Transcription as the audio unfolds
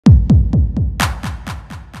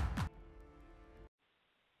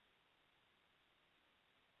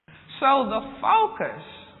So the focus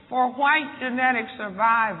for white genetic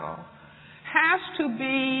survival has to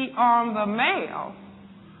be on the male,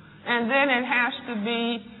 and then it has to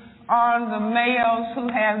be on the males who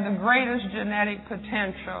have the greatest genetic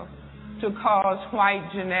potential to cause white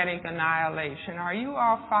genetic annihilation. Are you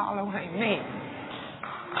all following me?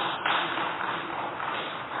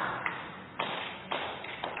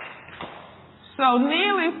 So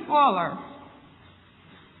Neely Fuller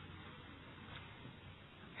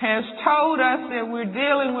has told us that we're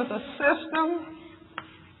dealing with a system,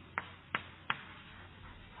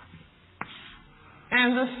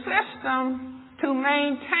 and the system, to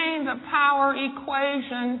maintain the power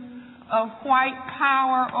equation of white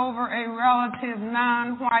power over a relative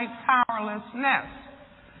non-white powerlessness.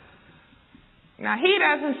 Now, he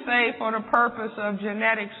doesn't say for the purpose of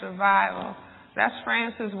genetic survival. That's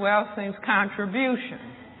Francis Welsing's contribution.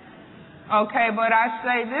 Okay, but I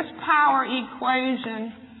say this power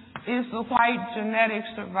equation is the white genetic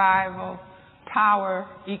survival power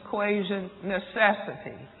equation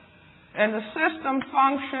necessity. And the system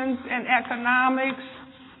functions in economics,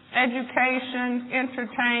 education,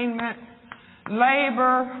 entertainment,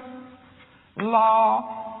 labor,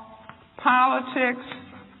 law, politics,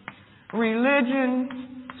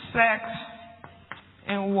 religion, sex,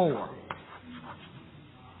 and war.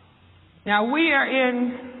 Now, we are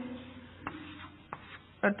in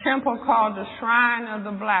a temple called the Shrine of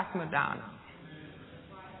the Black Madonna.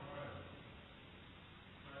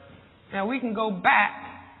 Now, we can go back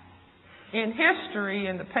in history,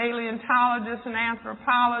 and the paleontologists and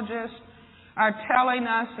anthropologists are telling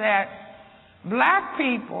us that black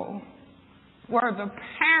people were the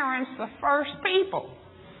parents, the first people.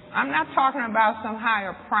 I'm not talking about some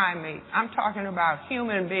higher primate. I'm talking about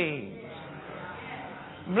human beings.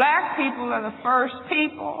 Black people are the first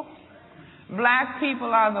people. Black people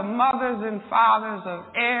are the mothers and fathers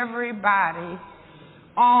of everybody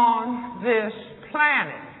on this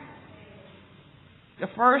planet. The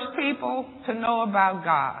first people to know about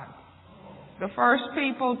God. The first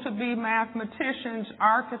people to be mathematicians,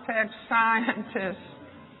 architects, scientists,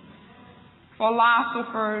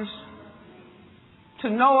 philosophers, to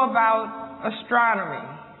know about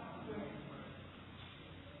astronomy.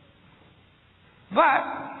 But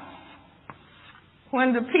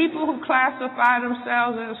when the people who classify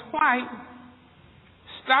themselves as white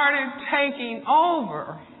started taking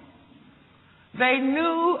over, they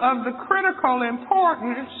knew of the critical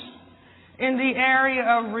importance in the area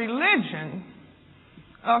of religion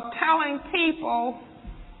of telling people,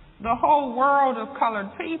 the whole world of colored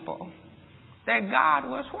people, that God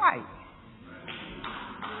was white.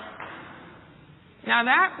 Now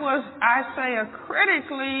that was, I say, a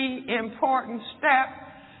critically important step,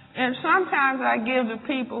 and sometimes I give the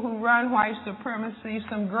people who run white supremacy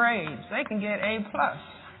some grades. They can get A+.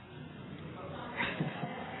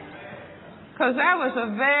 Because that was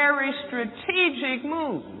a very strategic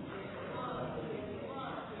move.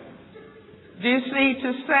 Do you see,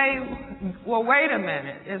 to say, well, wait a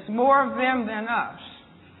minute, it's more of them than us.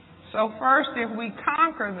 So first, if we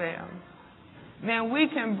conquer them, then we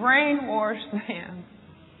can brainwash them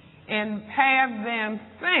and have them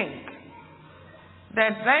think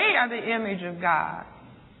that they are the image of God,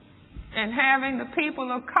 and having the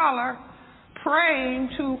people of color praying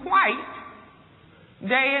to white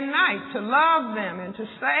day and night to love them and to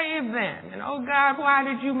save them. And, oh, God, why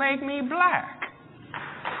did you make me black?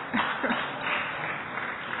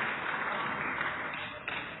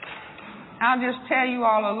 I'll just tell you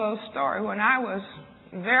all a little story. When I was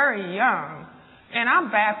very young, and I'm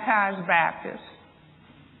baptized Baptist,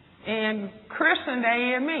 and christened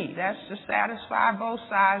AME, that's to satisfy both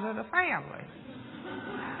sides of the family.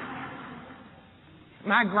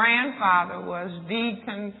 My grandfather was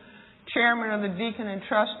deacon, chairman of the Deacon and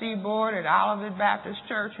Trustee Board at Olivet Baptist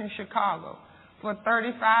Church in Chicago for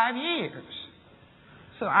 35 years.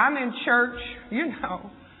 So I'm in church,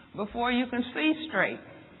 before you can see straight.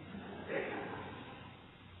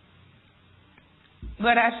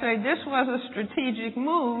 But I say this was a strategic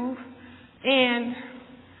move in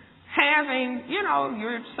having,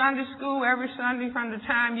 you're at Sunday school every Sunday from the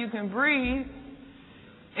time you can breathe.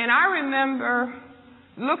 And I remember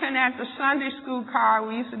looking at the Sunday school card.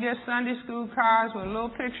 We used to get Sunday school cards with a little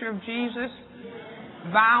picture of Jesus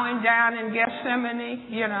bowing down in Gethsemane,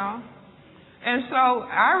 And so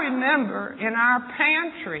I remember in our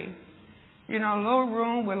pantry, a little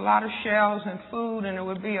room with a lot of shelves and food, and there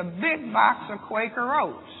would be a big box of Quaker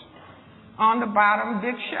Oats on the bottom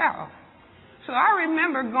big shelf. So I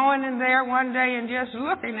remember going in there one day and just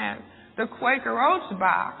looking at the Quaker Oats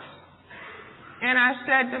box, and I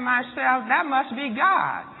said to myself, that must be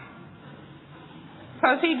God.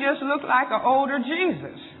 because he just looked like an older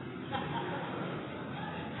Jesus.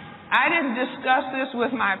 I didn't discuss this with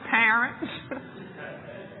my parents.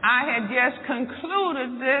 I had just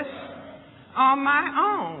concluded this on my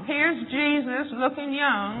own. Here's Jesus looking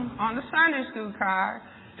young on the Sunday school card,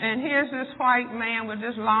 and here's this white man with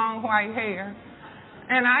this long white hair.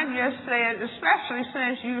 And I just said, especially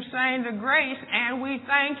since you're saying the grace, and we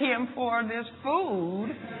thank him for this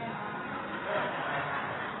food,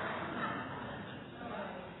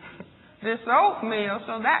 this oatmeal,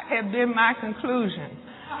 so that had been my conclusion.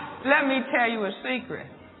 Let me tell you a secret.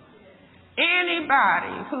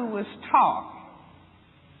 Anybody who was taught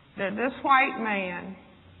that this white man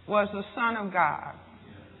was the Son of God,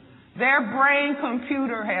 their brain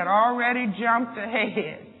computer had already jumped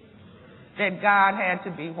ahead that God had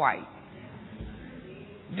to be white.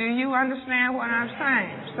 Do you understand what I'm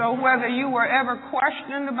saying? So whether you were ever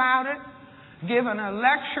questioned about it, given a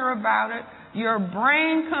lecture about it, your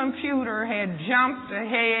brain computer had jumped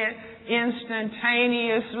ahead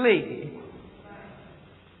instantaneously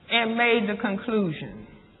and made the conclusion.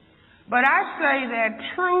 But I say that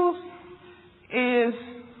truth is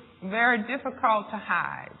very difficult to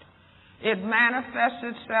hide. It manifests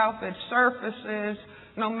itself, it surfaces,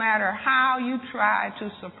 no matter how you try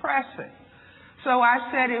to suppress it. So I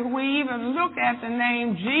said if we even look at the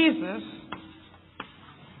name Jesus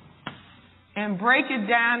and break it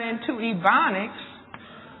down into Ebonics,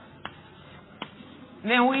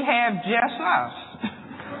 then we have just us.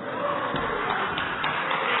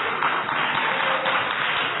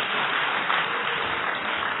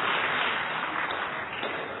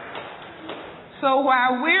 So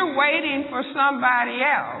while we're waiting for somebody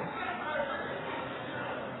else,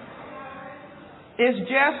 it's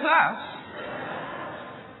just us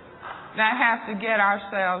that have to get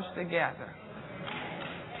ourselves together.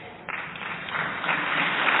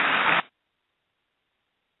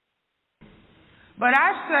 But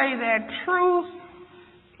I say that truth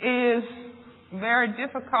is very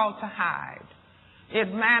difficult to hide.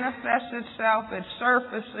 It manifests itself, it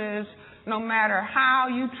surfaces, no matter how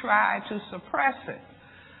you try to suppress it.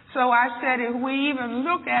 So I said if we even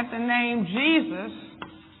look at the name Jesus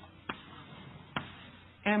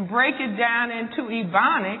and break it down into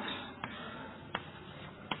Ebonics,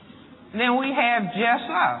 then we have just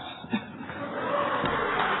us.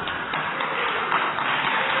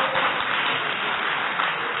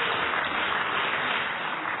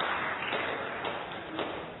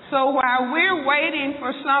 So while we're waiting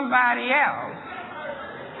for somebody else,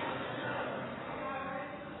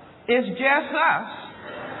 it's just us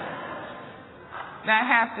that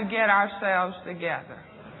have to get ourselves together.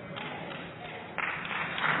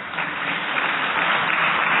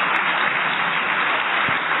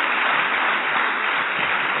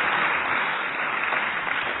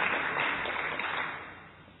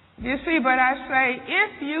 You see, but I say,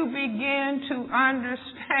 if you begin to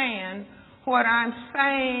understand what I'm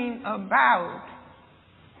saying about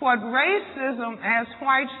what racism as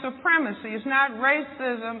white supremacy is not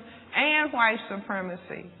racism and white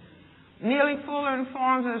supremacy. Neely Fuller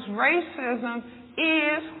informs us racism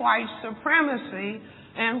is white supremacy,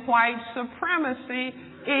 and white supremacy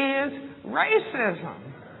is racism.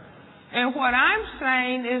 And what I'm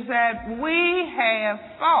saying is that we have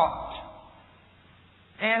fought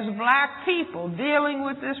as black people dealing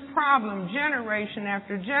with this problem generation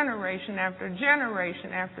after generation after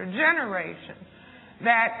generation after generation,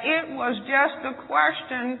 that it was just a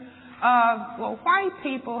question of, well, white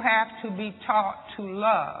people have to be taught to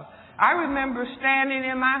love. I remember standing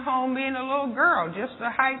in my home being a little girl, just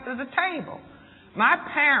the height of the table. My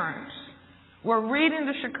parents were reading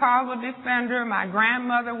the Chicago Defender. My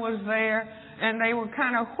grandmother was there, and they were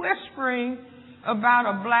kind of whispering about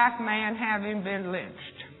a black man having been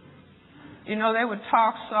lynched. You know, they would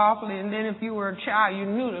talk softly, and then if you were a child, you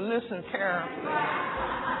knew to listen carefully.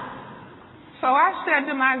 So I said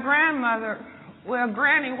to my grandmother, well,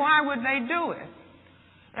 Granny, why would they do it?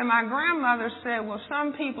 And my grandmother said, well,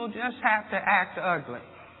 some people just have to act ugly.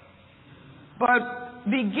 But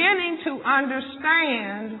beginning to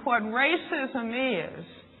understand what racism is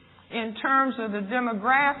in terms of the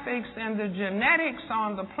demographics and the genetics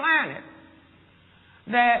on the planet,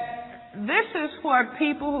 that this is what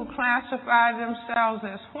people who classify themselves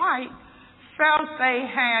as white felt they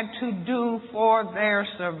had to do for their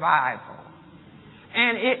survival.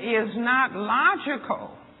 And it is not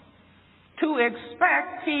logical to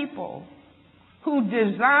expect people who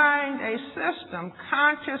designed a system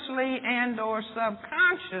consciously and or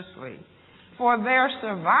subconsciously for their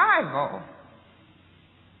survival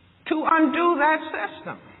to undo that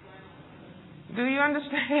system. Do you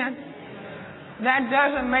understand? That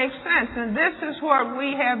doesn't make sense. And this is what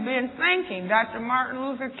we have been thinking. Dr. Martin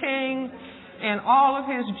Luther King, in all of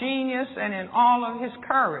his genius and in all of his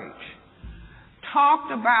courage,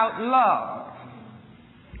 talked about love.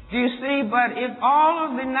 Do you see? But if all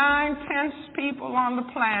of the 9/10 people on the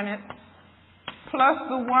planet, plus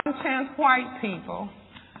the 1/10 white people,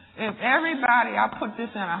 if everybody, I'll put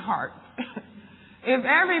this in a heart, if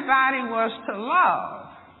everybody was to love,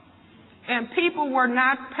 and people were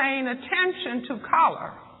not paying attention to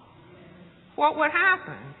color, what would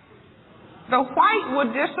happen? The white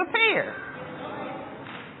would disappear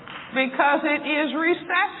because it is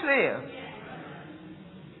recessive.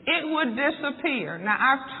 It would disappear. Now,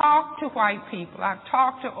 I've talked to white people. I've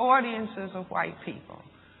talked to audiences of white people.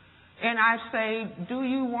 And I say, do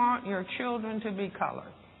you want your children to be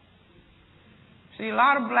colored? See, a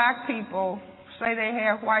lot of black people say they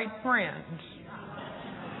have white friends.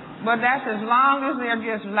 But that's as long as they're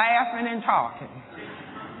just laughing and talking.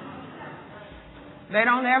 They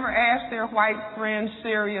don't ever ask their white friends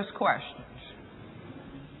serious questions.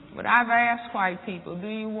 But I've asked white people, do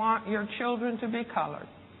you want your children to be colored?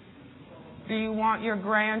 Do you want your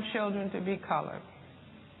grandchildren to be colored?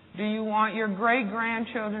 Do you want your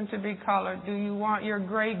great-grandchildren to be colored? Do you want your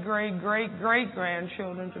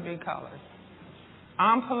great-great-great-great-grandchildren to be colored?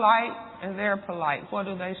 I'm polite and they're polite. What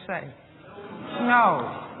do they say?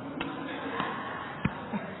 No.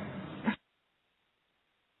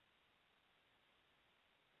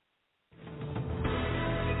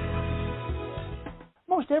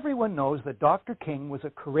 Most everyone knows that Dr. King was a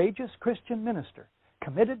courageous Christian minister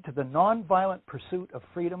committed to the nonviolent pursuit of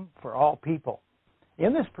freedom for all people.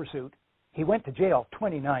 In this pursuit, he went to jail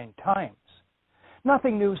 29 times.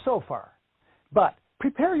 Nothing new so far, but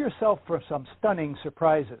prepare yourself for some stunning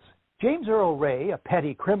surprises. James Earl Ray, a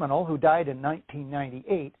petty criminal who died in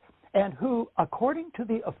 1998 and who, according to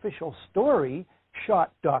the official story,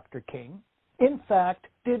 shot Dr. King, in fact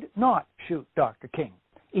did not shoot Dr. King,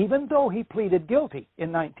 even though he pleaded guilty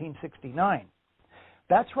in 1969.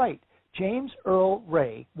 That's right. James Earl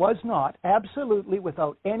Ray was not, absolutely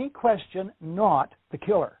without any question, not the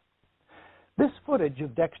killer. This footage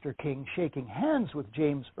of Dexter King shaking hands with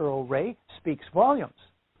James Earl Ray speaks volumes.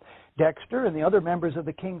 Dexter and the other members of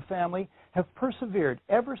the King family have persevered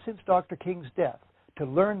ever since Dr. King's death to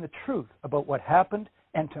learn the truth about what happened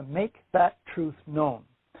and to make that truth known.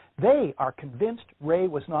 They are convinced Ray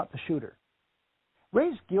was not the shooter.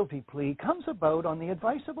 Ray's guilty plea comes about on the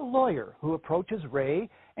advice of a lawyer who approaches Ray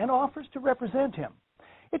and offers to represent him.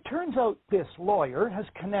 It turns out this lawyer has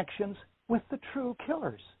connections with the true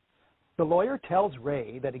killers. The lawyer tells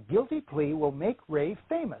Ray that a guilty plea will make Ray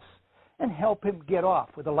famous and help him get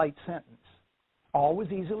off with a light sentence.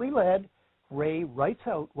 Always easily led, Ray writes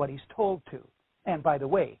out what he's told to. And by the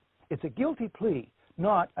way, it's a guilty plea,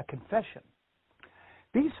 not a confession.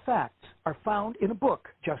 These facts are found in a book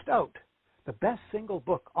just out, the best single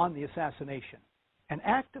book on the assassination, An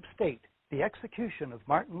Act of State, the Execution of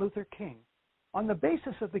Martin Luther King. On the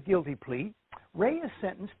basis of the guilty plea, Ray is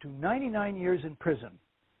sentenced to 99 years in prison.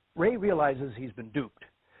 Ray realizes he's been duped.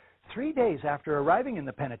 3 days after arriving in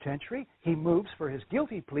the penitentiary, he moves for his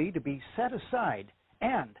guilty plea to be set aside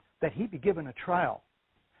and that he be given a trial.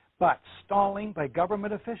 But stalling by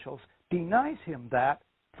government officials denies him that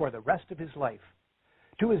for the rest of his life.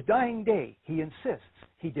 To his dying day, he insists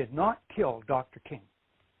he did not kill Dr. King.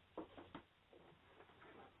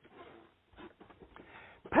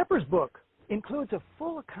 Pepper's book includes a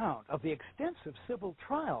full account of the extensive civil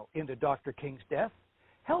trial into Dr. King's death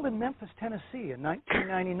held in Memphis, Tennessee in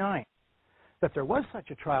 1999. That there was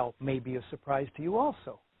such a trial may be a surprise to you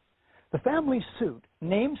also. The family's suit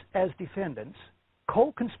names as defendants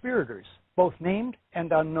co-conspirators, both named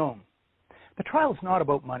and unknown. The trial is not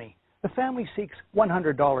about money. The family seeks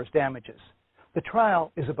 $100 damages. The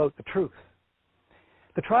trial is about the truth.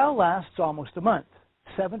 The trial lasts almost a month.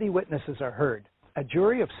 70 witnesses are heard. A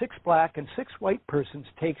jury of 6 black and 6 white persons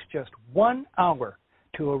takes just 1 hour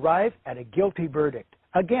to arrive at a guilty verdict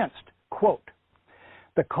against, quote,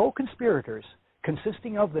 the co-conspirators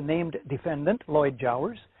consisting of the named defendant, Lloyd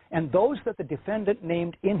Jowers, and those that the defendant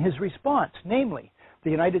named in his response, namely the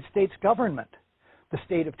United States government, the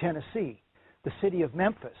state of Tennessee, the city of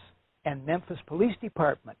Memphis, and Memphis Police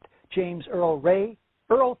Department, James Earl Ray,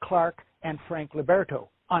 Earl Clark, and Frank Liberto,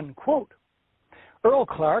 unquote. Earl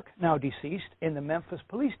Clark, now deceased, in the Memphis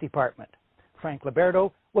Police Department. Frank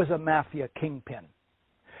Liberto was a mafia kingpin.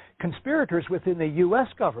 Conspirators within the U.S.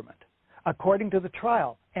 government, according to the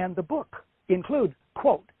trial and the book, include,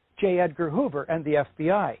 quote, J. Edgar Hoover and the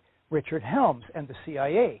FBI, Richard Helms and the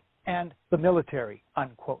CIA, and the military,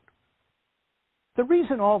 unquote. The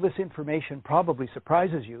reason all this information probably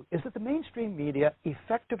surprises you is that the mainstream media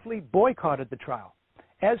effectively boycotted the trial.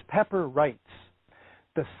 As Pepper writes,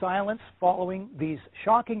 the silence following these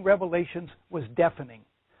shocking revelations was deafening.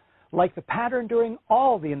 Like the pattern during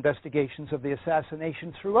all the investigations of the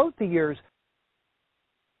assassination throughout the years.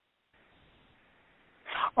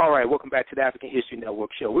 All right, welcome back to the African History Network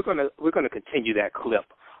show. We're gonna continue that clip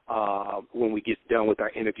when we get done with our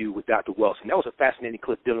interview with Dr. Welsing. That was a fascinating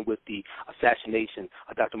clip dealing with the assassination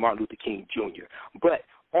of Dr. Martin Luther King Jr. But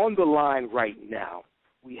on the line right now,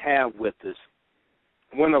 we have with us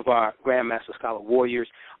one of our Grandmaster Scholar Warriors.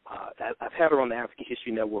 I've had her on the African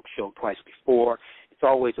History Network show twice before. It's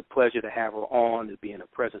always a pleasure to have her on, to be in her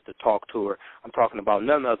presence, to talk to her. I'm talking about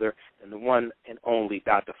none other than the one and only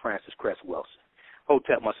Dr. Frances Cress Welsing.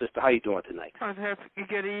 Hotep, my sister, how you doing tonight?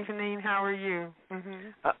 Good evening. How are you?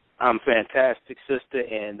 Mm-hmm. I'm fantastic, sister,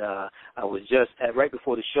 and I was just right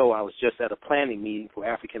before the show, I was just at a planning meeting for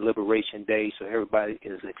African Liberation Day, so everybody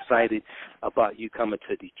is excited about you coming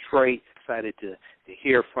to Detroit, excited to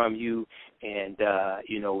hear from you, and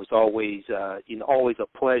it's always always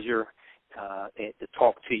a pleasure to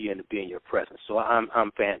talk to you and to be in your presence. So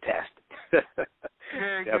I'm fantastic.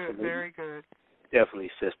 Very good, very good.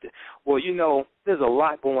 Definitely, sister. Well, there's a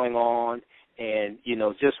lot going on, and,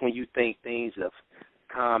 just when you think things have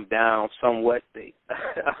calmed down somewhat,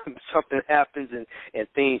 something happens and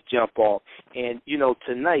things jump off. And,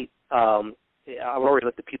 tonight, I've already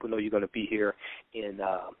let the people know you're going to be here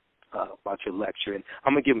about your lecture, and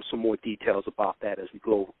I'm going to give them some more details about that as we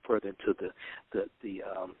go further into the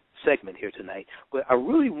segment here tonight. But I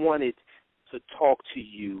really wanted to talk to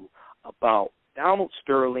you about Donald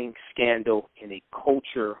Sterling scandal in a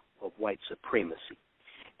culture of white supremacy.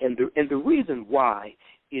 And the reason why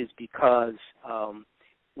is because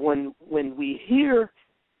when we hear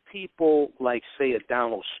people like, say, a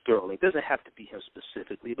Donald Sterling, it doesn't have to be him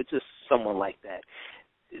specifically, but just someone like that,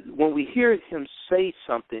 when we hear him say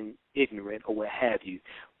something ignorant or what have you,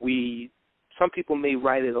 some people may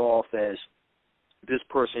write it off as this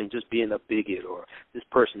person just being a bigot or this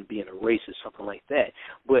person being a racist, something like that.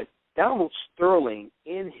 But Donald Sterling,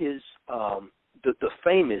 in his the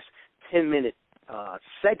famous 10-minute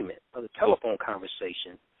segment of the telephone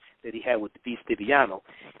conversation that he had with the Vistiviano,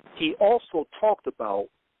 he also talked about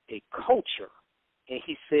a culture, and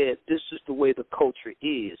he said this is the way the culture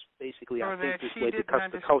is. Basically, I think this way because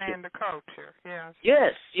the culture. The culture.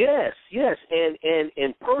 Yes.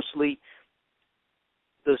 And personally,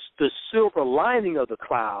 the silver lining of the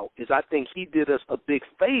cloud is I think he did us a big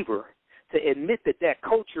favor to admit that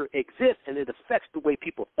culture exists and it affects the way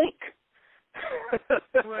people think.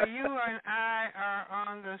 Well, you and I are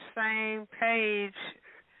on the same page.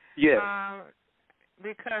 Yes.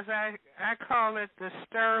 Because I call it the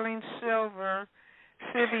Sterling Silver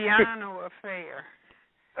Civiano affair.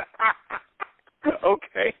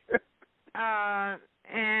 Okay.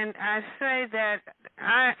 And I say that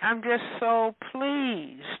I'm just so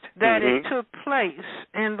pleased that it took place.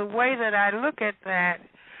 And the way that I look at that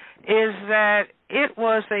is that it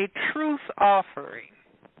was a truth offering.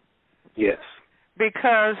 Yes.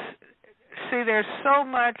 Because, see, there's so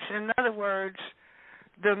much, in other words,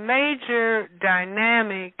 the major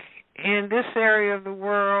dynamic in this area of the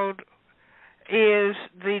world is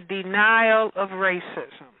the denial of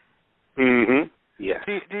racism. Mm-hmm. Yes.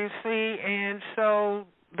 Do you see? And so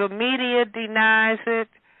the media denies it.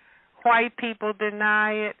 White people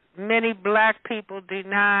deny it. Many black people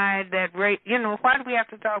deny that why do we have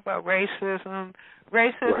to talk about racism?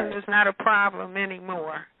 Racism is not a problem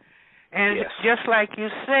anymore. And just like you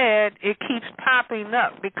said, it keeps popping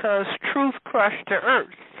up because truth crushed to earth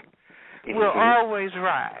will always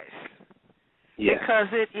rise. Yes. Because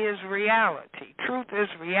it is reality. Truth is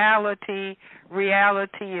reality.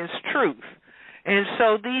 Reality is truth. And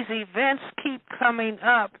so these events keep coming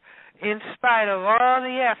up in spite of all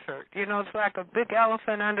the effort. It's like a big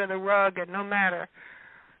elephant under the rug, and no matter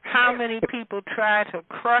how many people try to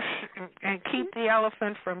crush and keep the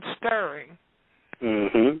elephant from stirring,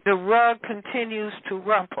 the rug continues to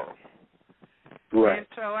rumple. Right. And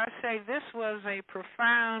so I say this was a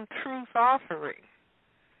profound truth offering,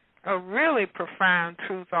 a really profound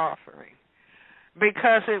truth offering,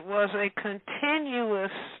 because it was a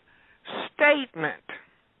continuous statement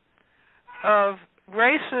of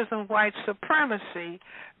racism, white supremacy,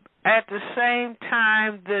 at the same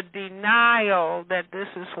time the denial that this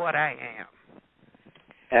is what I am.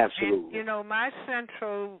 Absolutely. And,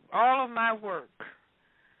 all of my work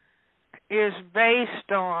is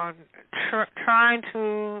based on trying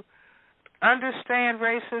to understand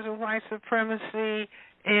racism, white supremacy,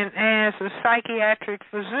 and as a psychiatric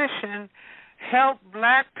physician, help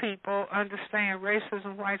black people understand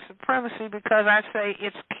racism, white supremacy, because I say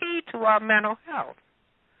it's key to our mental health.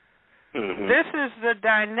 Mm-hmm. This is the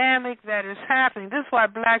dynamic that is happening. This is why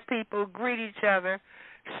black people greet each other,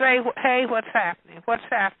 say, hey, what's happening? What's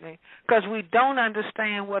happening? Because we don't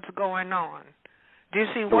understand what's going on. Do you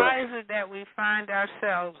see, why is it that we find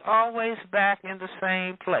ourselves always back in the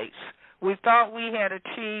same place? We thought we had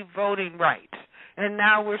achieved voting rights, and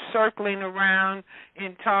now we're circling around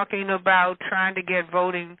and talking about trying to get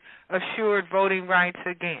assured voting rights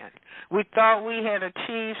again. We thought we had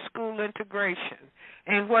achieved school integration,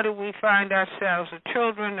 and what do we find ourselves? The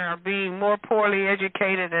children are being more poorly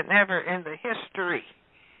educated than ever in the history.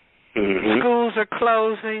 Mm-hmm. Schools are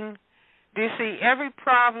closing. Do you see, every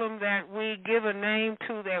problem that we give a name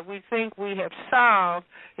to that we think we have solved,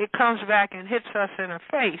 it comes back and hits us in the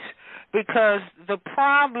face, because the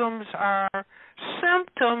problems are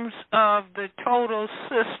symptoms of the total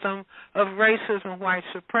system of racism, white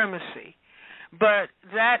supremacy. But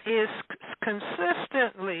that is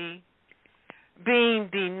consistently being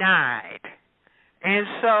denied. And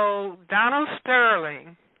so Donald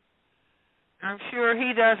Sterling, I'm sure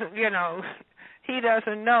he doesn't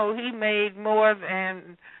know he made more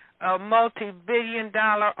than a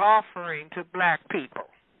multi-billion-dollar offering to black people.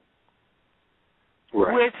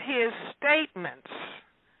 Right. With his statements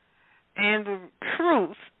and the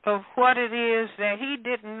truth of what it is that he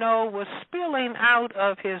didn't know was spilling out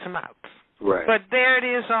of his mouth. Right. But there it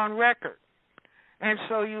is on record. And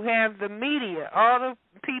so you have the media, all the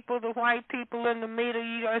people, the white people in the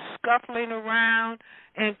media, are scuffling around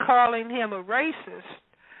and calling him a racist,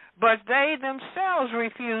 but they themselves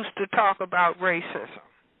refuse to talk about racism.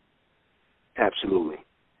 Absolutely.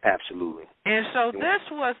 Absolutely. And so this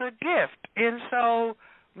was a gift. And so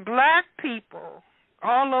black people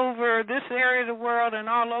all over this area of the world and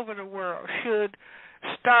all over the world should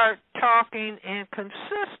start talking and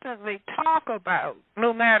consistently talk about,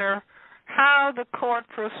 no matter how the court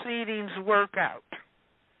proceedings work out.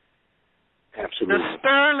 Absolutely. The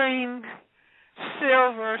Sterling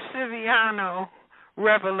Silver Civiano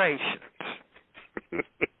revelations.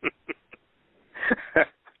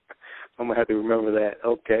 I'm going to have to remember that.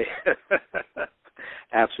 Okay.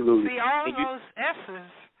 Absolutely. See, all those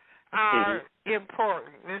S's are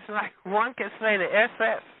important. It's like one can say the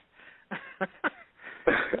SS.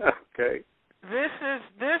 Okay. This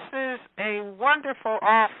is a wonderful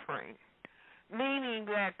offering, meaning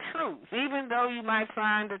that truth, even though you might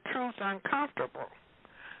find the truth uncomfortable,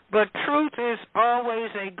 but truth is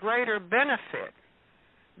always a greater benefit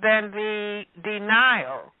than the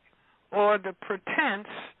denial or the pretense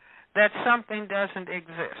that something doesn't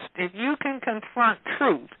exist. If you can confront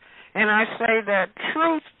truth, and I say that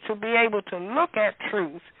truth, to be able to look at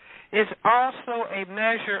truth, is also a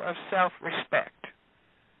measure of self-respect.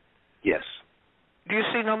 Yes. Do you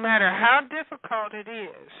see, no matter how difficult it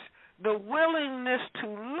is, the willingness to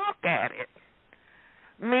look at it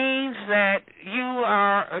means that you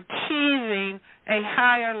are achieving a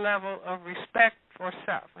higher level of respect for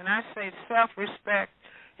self. And I say self-respect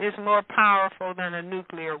is more powerful than a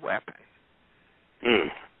nuclear weapon. Well,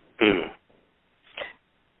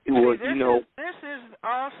 See, this is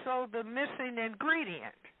also the missing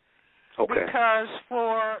ingredient. Okay. Because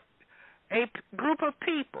for a group of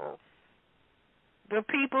people, the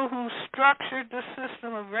people who structured the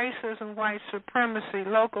system of racism, white supremacy,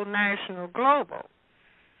 local, national, global,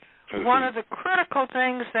 one of the critical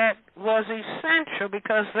things that was essential,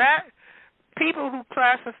 because that people who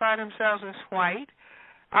classify themselves as white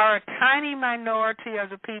are a tiny minority of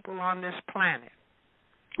the people on this planet.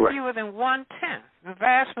 Right. Fewer than 1/10. The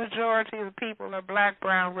vast majority of the people are black,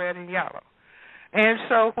 brown, red, and yellow. And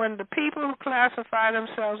so when the people who classify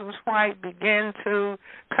themselves as white began to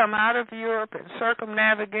come out of Europe and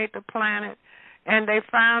circumnavigate the planet, and they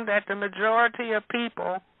found that the majority of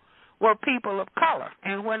people were people of color.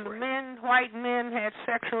 And when the white men had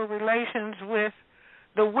sexual relations with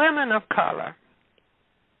the women of color,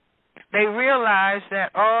 they realized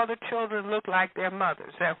that all the children looked like their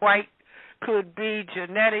mothers, that white could be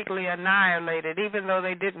genetically annihilated, even though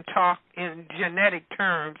they didn't talk in genetic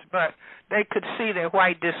terms, but they could see that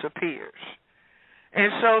white disappears.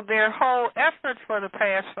 And so their whole effort for the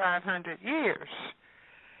past 500 years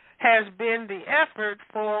has been the effort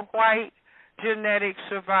for white genetic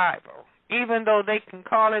survival, even though they can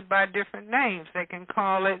call it by different names. They can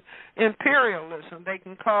call it imperialism. They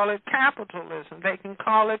can call it capitalism. They can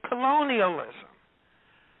call it colonialism.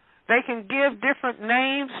 They can give different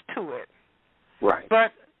names to it. Right.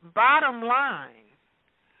 But bottom line,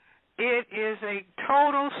 it is a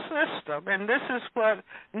total system, and this is what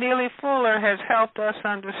Neely Fuller has helped us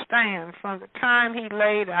understand from the time he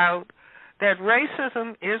laid out that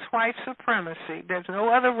racism is white supremacy. There's no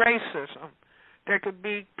other racism. There could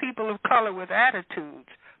be people of color with attitudes,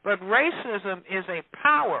 but racism is a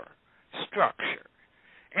power structure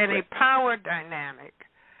and a power dynamic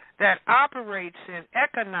that operates in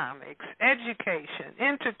economics, education,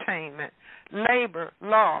 entertainment, labor,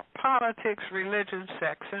 law, politics, religion,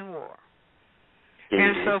 sex, and war.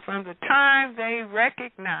 And so from the time they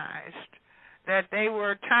recognized that they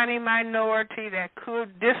were a tiny minority that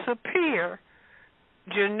could disappear,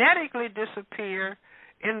 genetically disappear,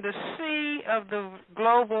 in the sea of the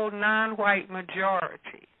global non-white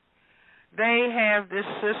majority, they have this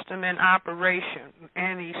system in operation.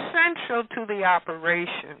 And essential to the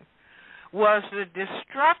operation was the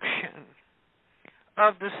destruction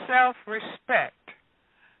of the self-respect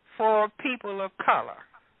for people of color,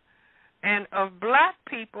 and of black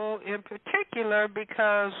people in particular,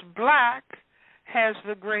 because black has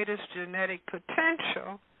the greatest genetic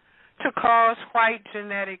potential to cause white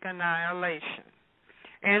genetic annihilation.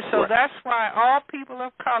 And so that's why all people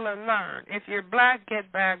of color learn. If you're black,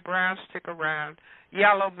 get back, brown, stick around,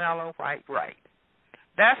 yellow, mellow, white, right.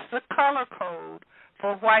 That's the color code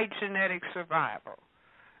for white genetic survival.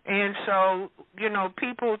 And so,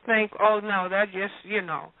 people think, oh, no, that just,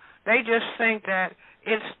 they just think that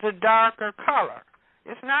it's the darker color.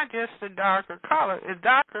 It's not just the darker color. The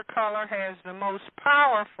darker color has the most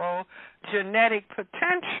powerful genetic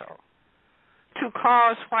potential to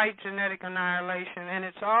cause white genetic annihilation, and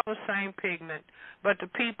it's all the same pigment, but the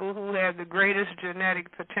people who have the greatest genetic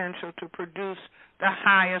potential to produce the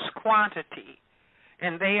highest quantity,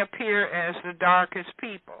 and they appear as the darkest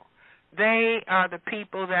people. They are the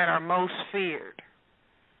people that are most feared,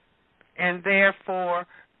 and therefore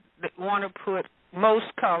they want to put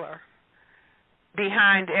most color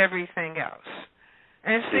behind everything else.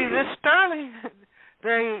 And see, the Sterling,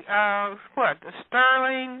 the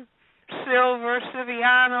Sterling Silver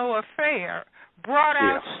Civiano affair brought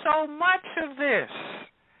out so much of this.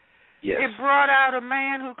 Yes. It brought out a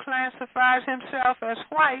man who classifies himself as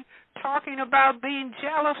white talking about being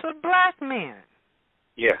jealous of black men.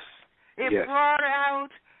 Yes. It brought out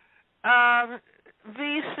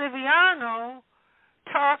V. Civiano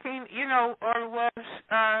talking, or was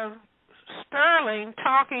Sterling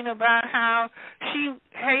talking about how she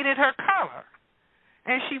hated her color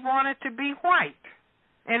and she wanted to be white,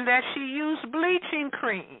 and that she used bleaching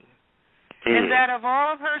cream, and that of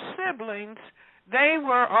all of her siblings, they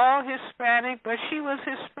were all Hispanic, but she was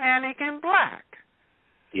Hispanic and black.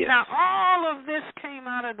 Yes. Now, all of this came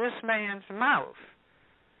out of this man's mouth,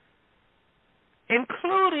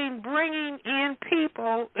 including bringing in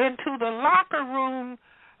people into the locker room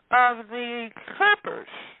of the Clippers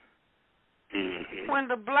when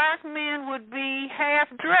the black men would be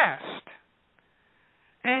half-dressed.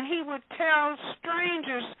 And he would tell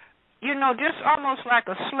strangers, just almost like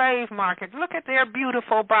a slave market, look at their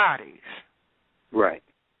beautiful bodies. Right.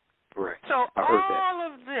 So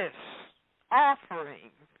all of this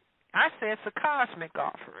offering, I say it's a cosmic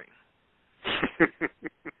offering.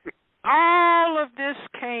 All of this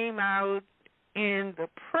came out in the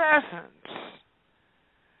presence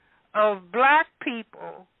of black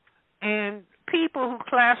people and people who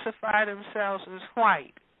classify themselves as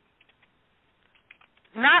white.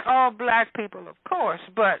 Not all black people, of course,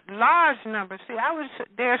 but large numbers. See, I would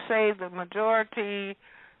dare say the majority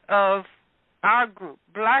of our group,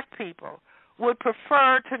 black people, would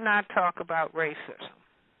prefer to not talk about racism.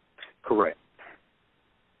 Correct.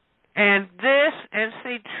 And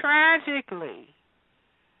see, tragically,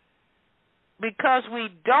 because we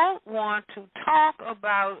don't want to talk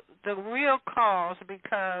about the real cause,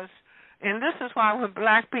 and this is why when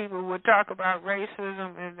black people would talk about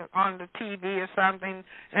racism on the TV or something,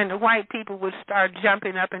 and the white people would start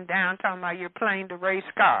jumping up and down talking about you're playing the race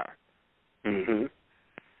card.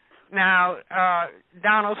 Now,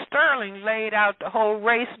 Donald Sterling laid out the whole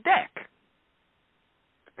race deck.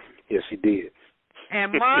 Yes, he did.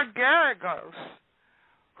 And Mark Garagos,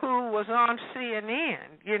 who was on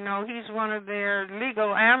CNN, he's one of their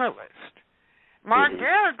legal analysts. Mark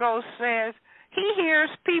Garagos says he hears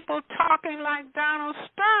people talking like Donald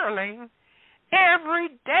Sterling every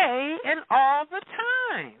day and all the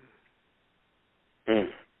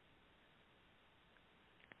time.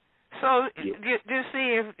 So, you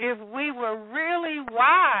see, if we were really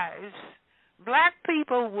wise, black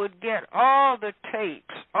people would get all the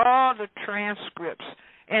tapes, all the transcripts,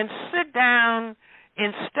 and sit down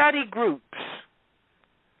in study groups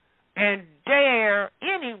and dare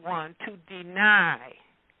anyone to deny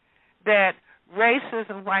that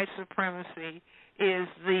racism, white supremacy is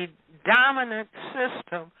the dominant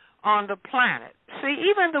system on the planet. See,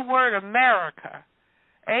 even the word America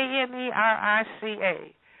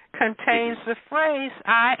America, contains the phrase,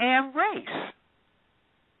 I am race.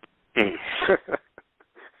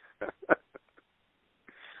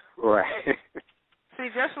 Right. See,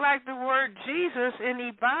 just like the word Jesus in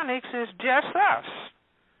Ebonics is just us.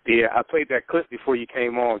 Yeah, I played that clip before you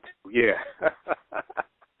came on. Yeah.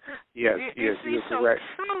 Yes, you see, you're so correct.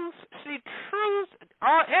 truth,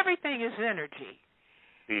 everything is energy.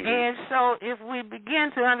 Mm-hmm. And so if we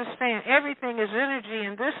begin to understand everything is energy,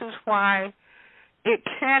 and this is why it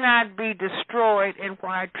cannot be destroyed and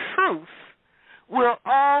why truth will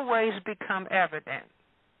always become evident.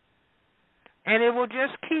 And it will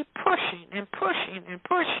just keep pushing and pushing and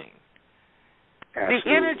pushing.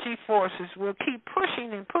 Absolutely. The energy forces will keep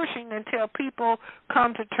pushing and pushing until people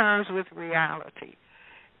come to terms with reality.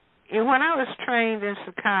 And when I was trained in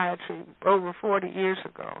psychiatry over 40 years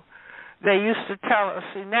ago, they used to tell us,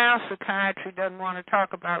 see, now psychiatry doesn't want to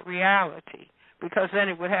talk about reality because then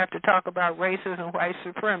it would have to talk about racism and white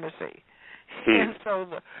supremacy. And so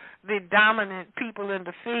the dominant people in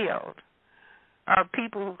the field are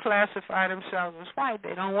people who classify themselves as white.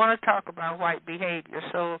 They don't want to talk about white behavior.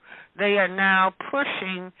 So they are now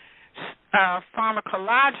pushing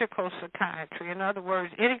pharmacological psychiatry. In other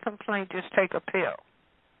words, any complaint, just take a pill.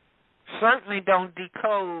 Certainly don't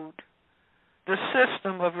decode the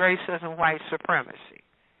system of racism, white supremacy,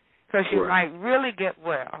 because you might really get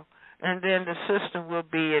well, and then the system will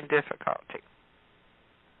be in difficulty.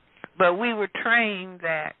 But we were trained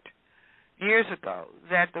that years ago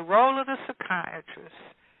that the role of the psychiatrist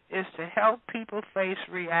is to help people face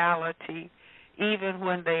reality even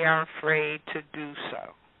when they are afraid to do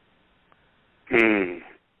so.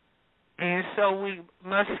 And so we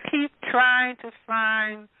must keep trying to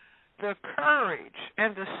find the courage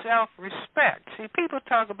and the self-respect. See, people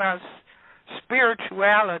talk about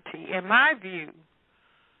spirituality. In my view,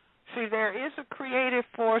 see, there is a creative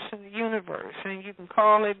force in the universe, and you can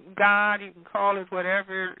call it God, you can call it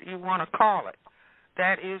whatever you want to call it,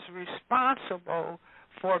 that is responsible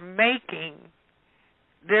for making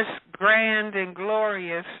this grand and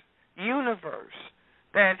glorious universe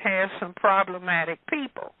that has some problematic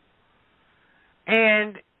people.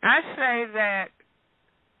 And I say that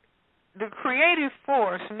the creative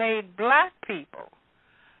force made black people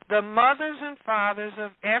the mothers and fathers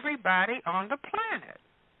of everybody on the planet.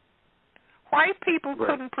 White people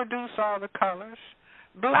couldn't produce all the colors.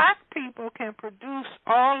 Black people can produce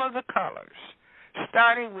all of the colors,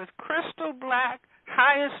 starting with crystal black,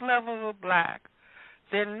 highest level of black.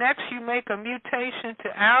 Then next you make a mutation to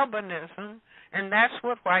albinism, and that's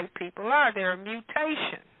what white people are. They're a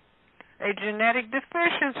mutation, a genetic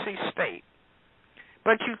deficiency state.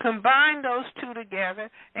 But you combine those two together,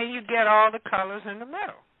 and you get all the colors in the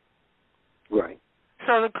middle. Right.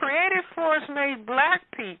 So the creative force made black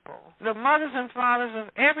people the mothers and fathers of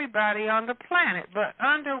everybody on the planet. But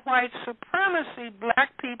under white supremacy, black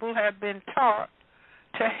people have been taught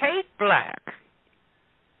to hate black,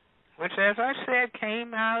 which, as I said,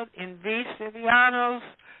 came out in V. Siviano's,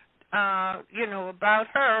 about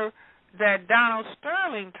her that Donald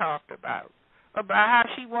Sterling talked about how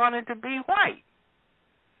she wanted to be white.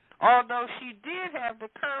 Although she did have the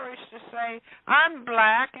courage to say, I'm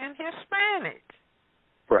black and Hispanic.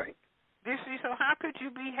 Right. You see, so how could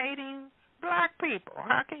you be hating black people?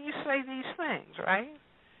 How can you say these things, right?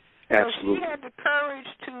 Absolutely. So she had the courage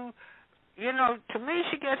to, to me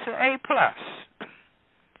she gets an A+.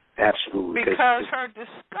 Absolutely. Because her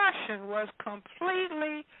discussion was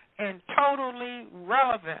completely and totally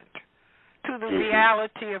relevant to the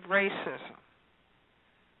reality of racism,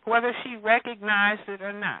 whether she recognized it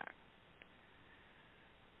or not.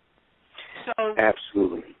 So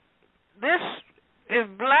absolutely. If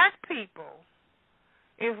black people,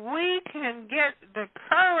 if we can get the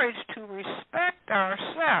courage to respect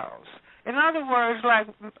ourselves, in other words, like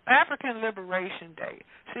African Liberation Day.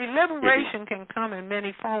 See, liberation can come in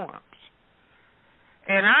many forms.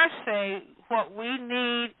 And I say what we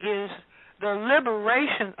need is the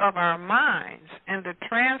liberation of our minds and the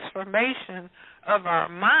transformation of our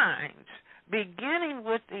minds, beginning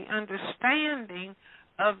with the understanding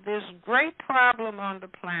of this great problem on the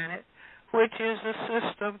planet, which is the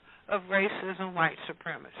system of racism, white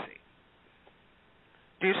supremacy.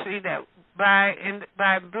 Do you see that?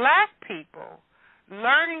 By black people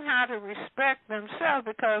learning how to respect themselves,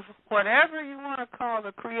 because whatever you want to call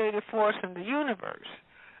the creative force in the universe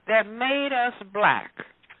that made us black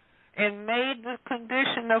and made the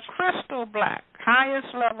condition of crystal black, highest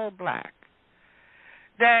level black,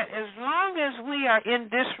 that as long as we are in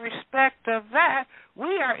disrespect of that,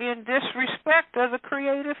 we are in disrespect of the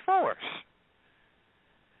creative force.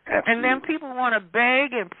 Absolutely. And then people want to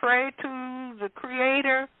beg and pray to the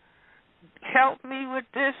Creator, help me with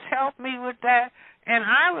this, help me with that. And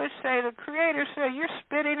I would say the Creator said, you're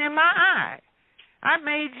spitting in my eye. I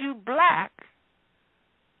made you black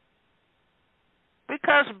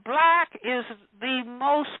because black is the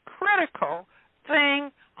most critical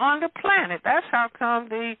thing on the planet. That's how come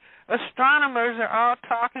the astronomers are all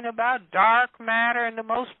talking about dark matter and the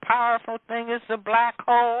most powerful thing is the black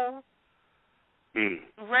hole.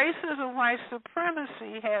 Racism, white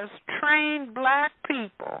supremacy has trained black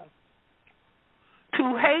people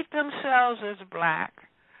to hate themselves as black,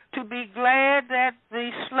 to be glad that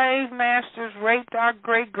the slave masters raped our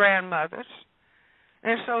great-grandmothers,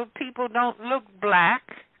 and so people don't look black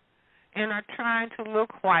and are trying to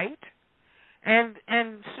look white. And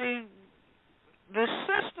see, the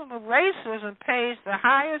system of racism pays the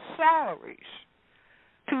highest salaries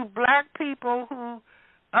to black people who,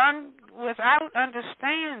 without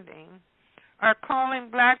understanding, are calling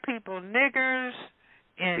black people niggers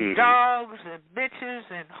and dogs and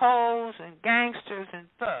bitches and hoes and gangsters and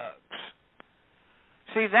thugs.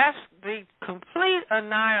 See, that's the complete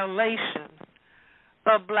annihilation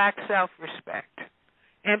of black self-respect.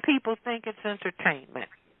 And people think it's entertainment.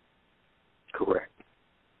 Correct.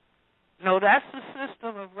 No, that's the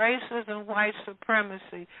system of racism, white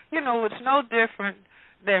supremacy. You know, it's no different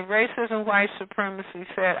than racism, white supremacy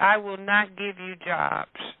said, I will not give you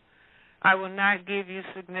jobs. I will not give you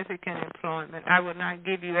significant employment. I will not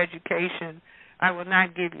give you education. I will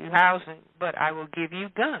not give you housing, but I will give you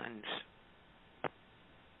guns.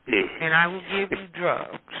 And I will give you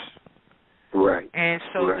drugs. Right. And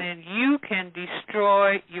so then you can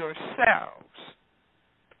destroy yourselves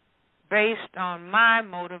based on my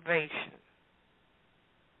motivation.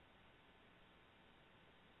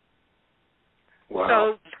 Wow.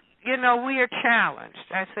 So, you know, we are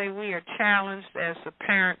challenged. I say we are challenged as the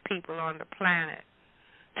parent people on the planet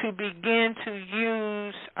to begin to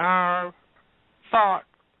use our thought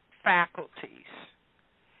faculties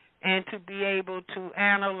and to be able to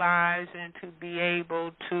analyze and to be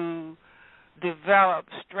able to develop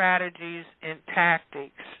strategies and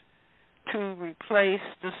tactics to replace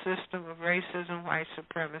the system of racism, white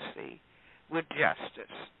supremacy with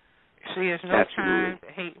justice. See, there's no time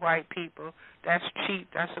to hate white people. That's cheap.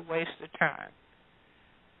 That's a waste of time.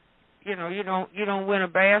 You know, you don't win a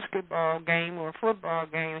basketball game or a football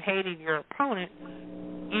game hating your opponent.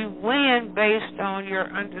 You win based on your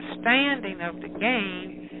understanding of the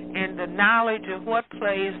game and the knowledge of what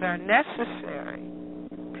plays are necessary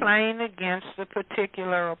playing against the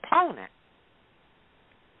particular opponent.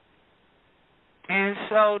 And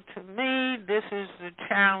so, to me, this is the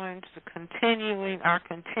challenge, our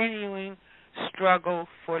continuing struggle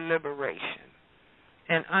for liberation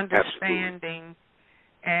and understanding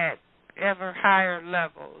at ever higher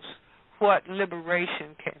levels what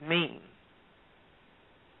liberation can mean.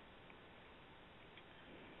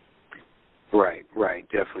 Right.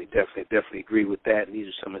 Definitely agree with that. And these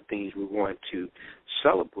are some of the things we're going to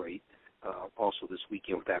celebrate also this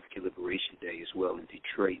weekend with African Liberation Day as well in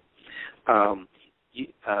Detroit. We're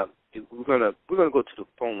gonna go to the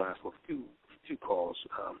phone lines for a few calls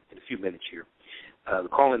in a few minutes here. The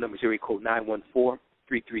calling number is area code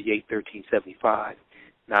 914-338-1375.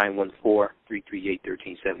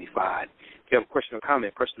 914-338-1375. If you have a question or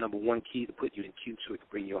comment, press the number 1 key to put you in queue so we can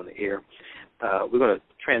bring you on the air. We're going to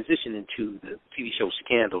transition into the TV show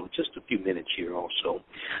Scandal in just a few minutes here also.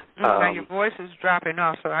 Now your voice is dropping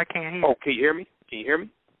off, so I can't hear. Oh, can you hear me?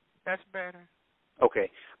 That's better. Okay.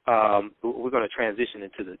 We're going to transition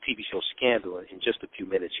into the TV show Scandal in just a few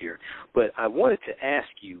minutes here. But I wanted to ask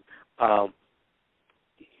you,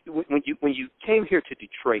 when you came here to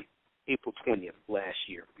Detroit, April 20th last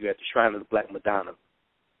year, you were at the Shrine of the Black Madonna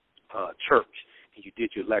Church, and you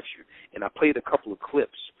did your lecture. And I played a couple of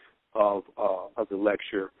clips of the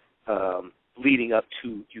lecture leading up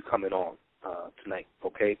to you coming on tonight,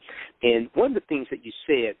 okay? And one of the things that you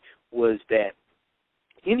said was that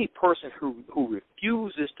any person who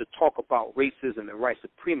refuses to talk about racism and white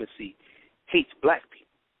supremacy hates black people.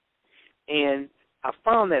 And I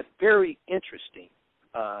found that very interesting.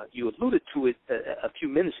 You alluded to it a few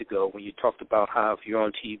minutes ago when you talked about how if you're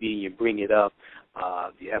on TV and you bring it up,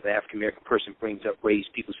 you have an African-American person brings up race,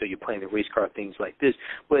 people say you're playing the race card, things like this.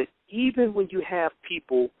 But even when you have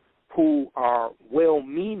people who are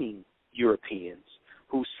well-meaning Europeans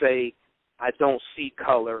who say, I don't see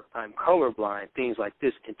color, I'm colorblind, things like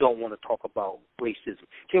this, and don't want to talk about racism.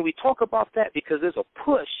 Can we talk about that? Because there's a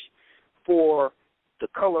push for the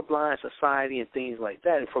colorblind society and things like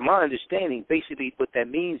that. And from my understanding, basically what that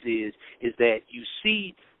means is that you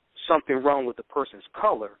see something wrong with the person's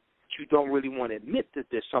color you don't really want to admit that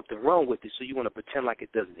there's something wrong with it, so you want to pretend like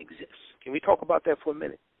it doesn't exist. Can we talk about that for a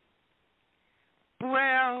minute?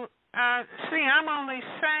 Well, see, I'm only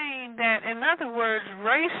saying that, in other words,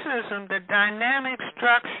 racism, the dynamic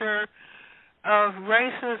structure of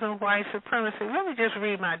racism, white supremacy. Let me just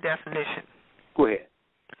read my definition. Go ahead.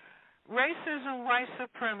 Racism, white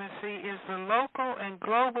supremacy is the local and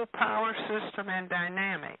global power system and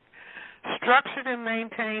dynamic, structured and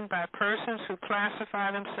maintained by persons who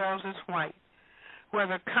classify themselves as white,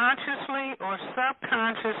 whether consciously or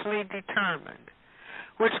subconsciously determined,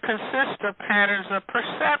 which consists of patterns of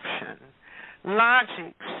perception,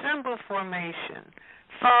 logic, symbol formation,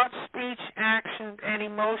 thought, speech, action, and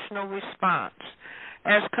emotional response,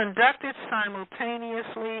 as conducted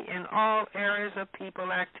simultaneously in all areas of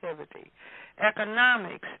people activity: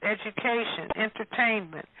 economics, education,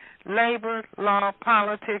 entertainment, labor, law,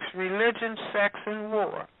 politics, religion, sex, and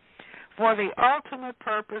war, for the ultimate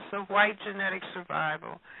purpose of white genetic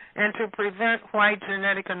survival and to prevent white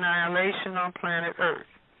genetic annihilation on planet Earth,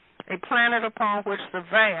 a planet upon which the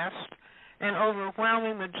vast and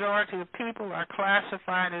overwhelming majority of people are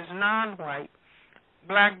classified as non-white,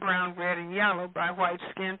 black, brown, red, and yellow by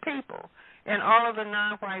white-skinned people, and all of the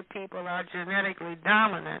non-white people are genetically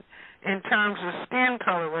dominant in terms of skin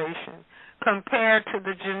coloration compared to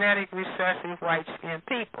the genetic recessive white-skinned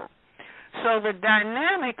people. So the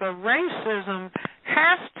dynamic of racism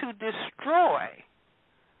has to destroy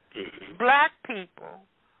black people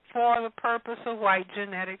for the purpose of white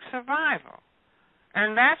genetic survival.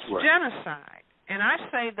 And that's right. Genocide. And I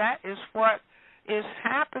say that is what is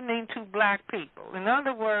happening to black people. In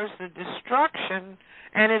other words, the destruction,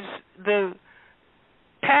 and it's the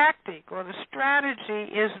tactic or the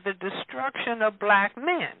strategy is the destruction of black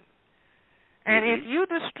men. And if you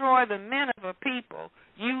destroy the men of a people,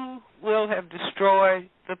 you will have destroyed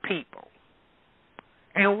the people.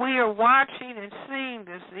 And we are watching and seeing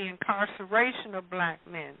this, the incarceration of black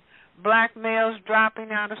men, black males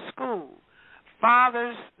dropping out of school,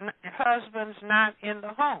 fathers, husbands not in the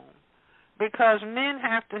home, because men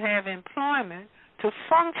have to have employment to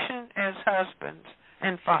function as husbands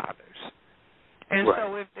and fathers. And right.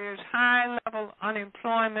 So if there's high-level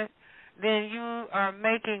unemployment, then you are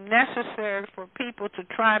making necessary for people to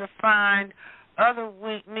try to find other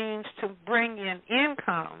means to bring in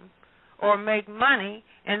income or make money,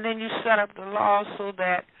 and then you set up the law so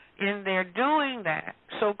that in their doing that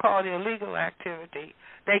so-called illegal activity,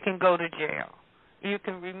 they can go to jail. You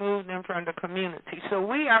can remove them from the community. So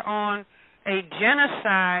we are on a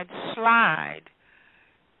genocide slide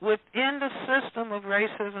within the system of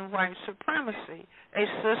racism, white supremacy, a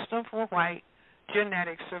system for white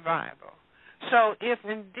genetic survival. So if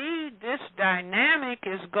indeed this dynamic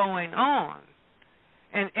is going on,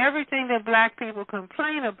 and everything that black people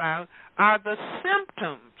complain about are the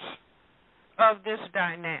symptoms of this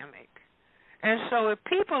dynamic, and so if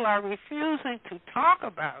people are refusing to talk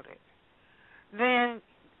about it, then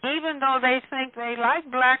even though they think they like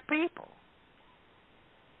black people,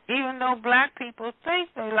 even though black people think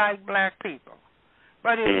they like black people,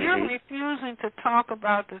 but if you're refusing to talk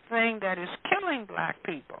about the thing that is killing black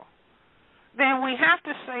people, then we have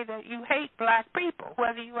to say that you hate black people,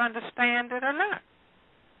 whether you understand it or not.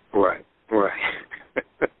 Right, right.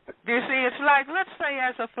 You see, it's like, let's say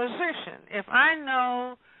as a physician, if I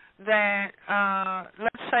know that,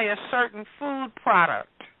 let's say a certain food product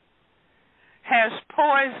has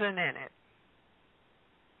poison in it,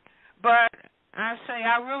 but I say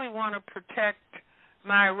I really want to protect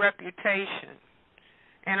my reputation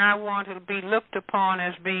and I want to be looked upon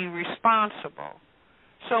as being responsible.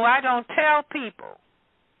 So I don't tell people.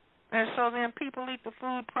 And so then people eat the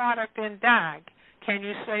food product and die. Can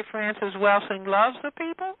you say Francis Welsing loves the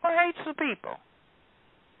people or hates the people?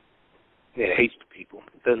 Yeah, hates the people.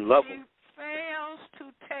 Doesn't love them. He fails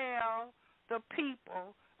to tell the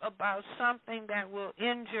people about something that will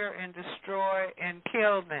injure and destroy and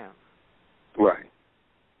kill them. Right.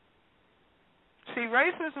 See,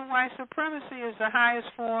 racism, white supremacy is the highest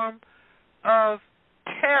form of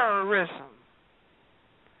terrorism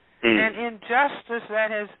and injustice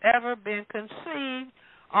that has ever been conceived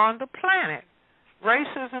on the planet.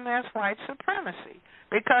 Racism as white supremacy,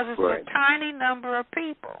 because it's a tiny number of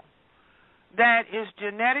people that is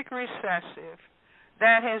genetic recessive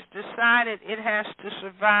that has decided it has to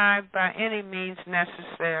survive by any means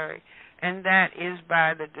necessary, and that is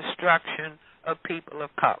by the destruction of people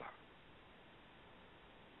of color.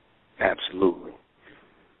 Absolutely.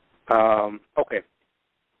 Okay.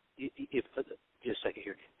 If Just a second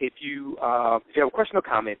here. If you have a question or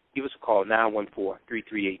comment, give us a call,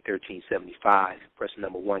 914-338-1375. Press the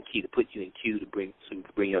number 1 key to put you in queue so we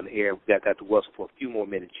can bring you on the air. We've got Dr. Welsing for a few more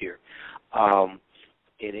minutes here. We're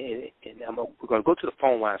going to go to the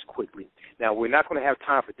phone lines quickly. Now, we're not going to have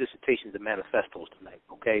time for dissertations and manifestos tonight,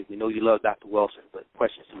 okay? We know you love Dr. Welsing, but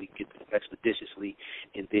questions so we can get them expeditiously.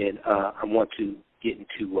 And then I want to get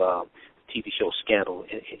into TV show Scandal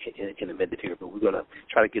in a minute here, but we're going to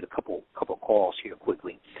try to get a couple calls here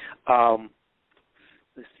quickly.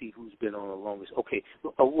 Let's see who's been on the longest. Okay,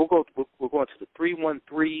 we're going to the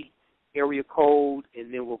 313 area code,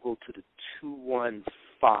 and then we'll go to the 215.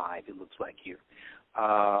 It looks like here.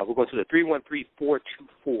 We're going to the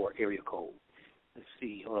 313-424 area code. Let's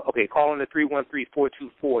see. Okay, call on the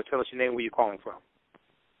 313-424. Tell us your name, where you're calling from.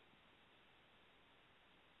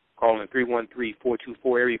 Calling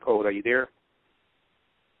 313-424 area code. Are you there?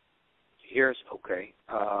 You hear us? Okay.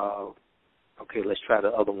 Okay, let's try the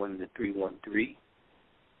other one, the 313.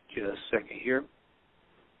 Just a second here.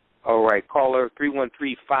 All right, caller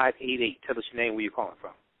 313-588. Tell us your name, where you're calling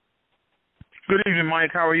from. Good evening,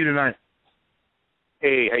 Mike. How are you tonight?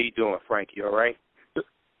 Hey, how you doing, Frank? You all right?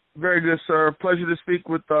 Very good, sir. Pleasure to speak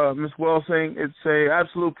with Ms. Welsing. It's an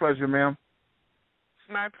absolute pleasure, ma'am.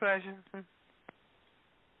 My pleasure.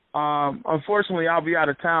 Unfortunately, I'll be out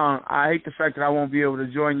of town. I hate the fact that I won't be able to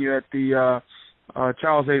join you at the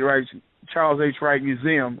Charles H. Wright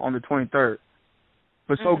Museum on the 23rd.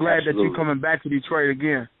 But so glad that you're coming back to Detroit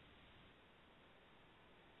again.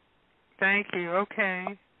 Thank you.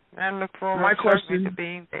 Okay. I look forward to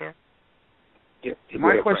being there. Yeah,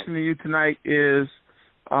 my question to you tonight is,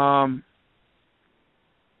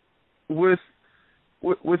 with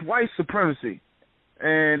white supremacy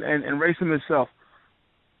and racism itself,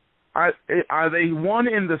 are they one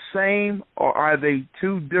and the same, or are they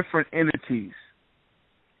two different entities?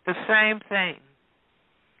 The same thing.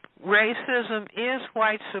 Racism is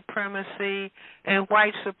white supremacy, and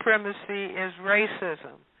white supremacy is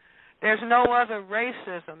racism. There's no other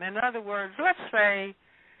racism. In other words, let's say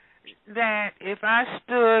that if I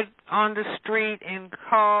stood on the street and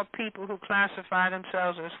called people who classify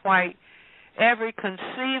themselves as white every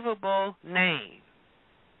conceivable name,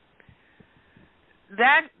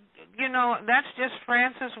 that's just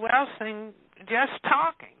Frances Welsing just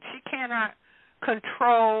talking. She cannot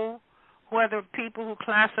control whether people who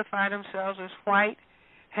classify themselves as white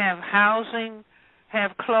have housing,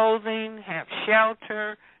 have clothing, have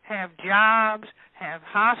shelter, have jobs, have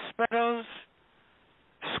hospitals,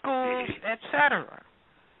 schools, etc.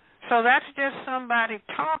 So that's just somebody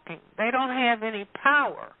talking. They don't have any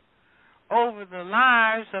power over the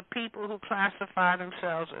lives of people who classify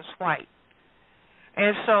themselves as white.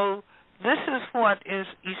 And so this is what is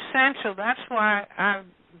essential. That's why I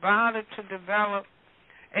bothered to develop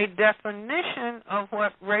a definition of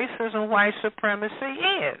what racism, white supremacy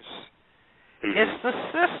is. It's the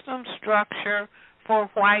system structure for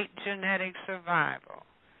white genetic survival.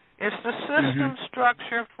 It's the system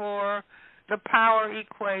structure for the power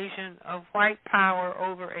equation of white power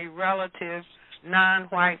over a relative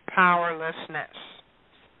non-white powerlessness.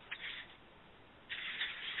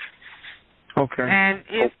 Okay. And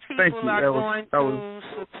if people are going to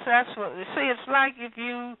successfully... See, it's like if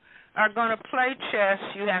you are going to play chess,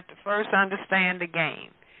 you have to first understand the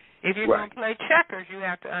game. If you're going to play checkers, you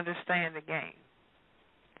have to understand the game.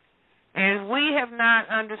 And we have not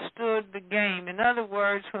understood the game. In other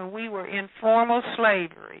words, when we were in formal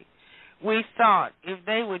slavery, we thought if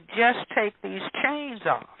they would just take these chains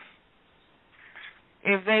off,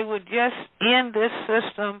 if they would just end this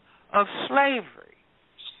system of slavery,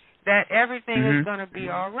 that everything is going to be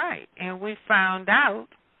all right. And we found out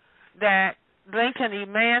that Lincoln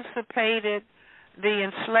emancipated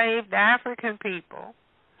the enslaved African people,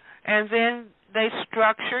 and then they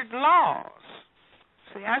structured laws.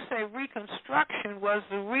 See, I say Reconstruction was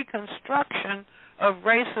the reconstruction of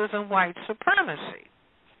racism, white supremacy.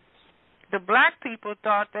 The black people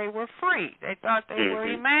thought they were free. They thought they were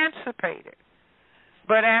emancipated.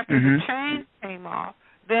 But after the chains came off,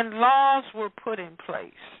 then laws were put in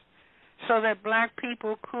place so that black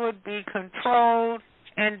people could be controlled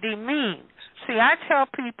and demeaned. See, I tell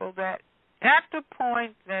people that at the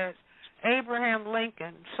point that Abraham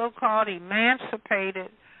Lincoln so-called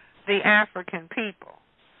emancipated the African people,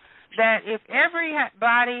 that if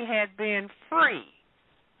everybody had been free,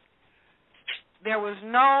 there was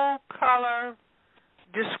no color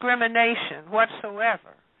discrimination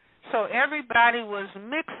whatsoever. So everybody was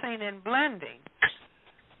mixing and blending.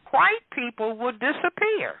 White people would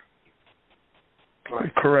disappear.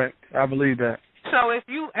 Correct. I believe that. So if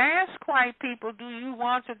you ask white people, do you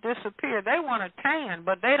want to disappear? They want to tan,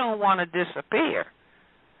 but they don't want to disappear.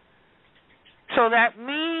 So that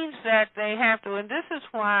means that they have to, and this is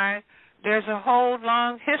why there's a whole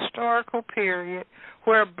long historical period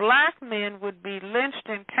where black men would be lynched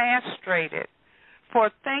and castrated for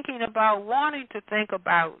thinking about wanting to think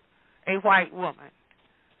about a white woman.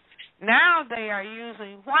 Now they are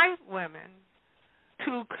using white women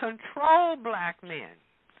to control black men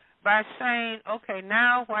by saying, okay,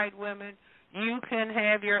 now white women, you can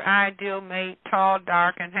have your ideal mate, tall,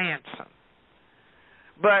 dark, and handsome.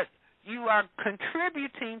 But you are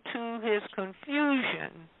contributing to his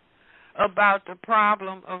confusion about the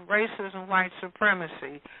problem of racism, white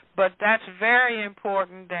supremacy. But that's very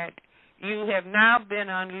important that you have now been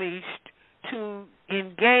unleashed to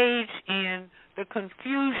engage in the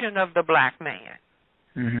confusion of the black man.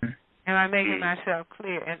 Mm-hmm. Am I making myself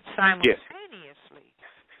clear? And simultaneously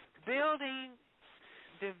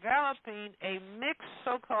developing a mixed,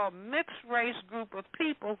 so-called mixed race group of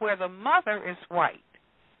people where the mother is white.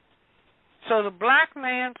 So the black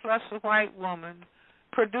man plus the white woman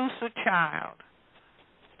produce a child.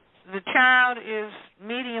 The child is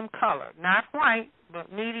medium color, not white,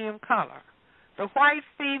 but medium color. The white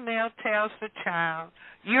female tells the child,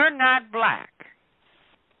 you're not black.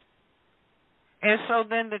 And so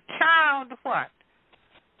then the child, what?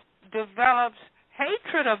 Develops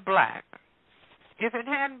hatred of black. If it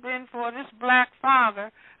hadn't been for this black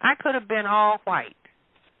father, I could have been all white.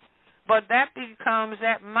 But that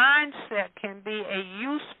mindset can be a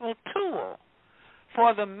useful tool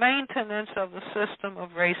for the maintenance of the system of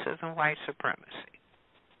racism, white supremacy.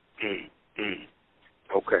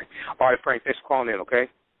 Okay. All right, Frank, thanks for calling in, okay?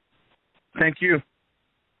 Thank you.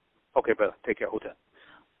 Okay, brother. Take care. Hold on.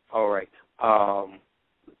 All right.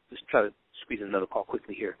 Let's try to squeeze in another call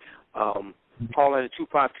quickly here. Call in the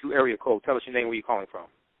 252 area code. Tell us your name, where you're calling from.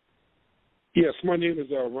 Yes, my name is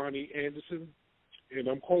Ronnie Anderson, and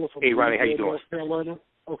I'm calling from Ronnie, how you doing? North Carolina.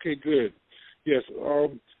 Okay, good. Yes,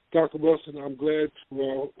 Dr. Wilson, I'm glad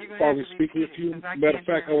to finally speak with you. Matter of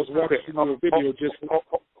fact, I was watching your video just...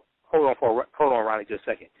 Hold on, Ronnie, just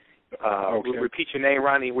a second. Okay. Repeat your name,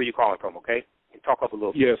 Ronnie, where you calling from, okay? And talk up a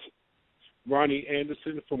little bit. Yes, Ronnie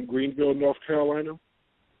Anderson from Greenville, North Carolina.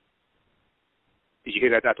 Did you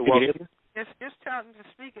hear that, Dr. Wilson? Just tell them to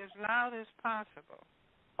speak as loud as possible.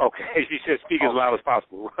 Okay, she said speak as loud as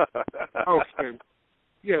possible. Okay.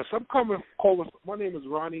 Yes, I'm calling. My name is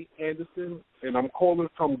Ronnie Anderson, and I'm calling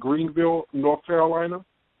from Greenville, North Carolina.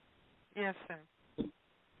 Yes, sir.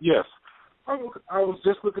 Yes. I was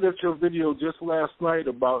just looking at your video just last night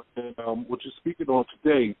about what you're speaking on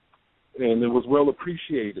today, and it was well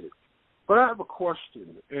appreciated. But I have a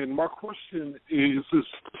question, and my question is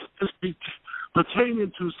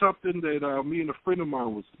pertaining to something that me and a friend of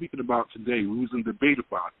mine was speaking about today. We was in debate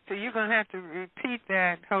about it. So you're going to have to repeat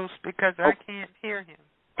that, host, because I can't hear him.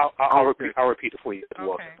 I'll repeat it for you, Dr.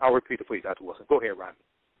 Wilson. I'll repeat it for you, Dr. Wilson. Go ahead, Ronnie.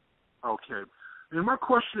 Okay. And my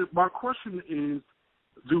question is,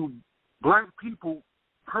 do black people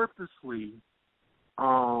purposely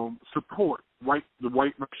support the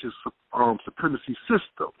white supremacy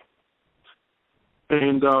system?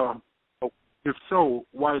 And if so,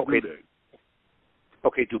 why do they?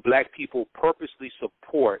 Okay, do black people purposely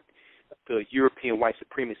support the European white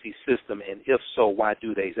supremacy system, and if so, why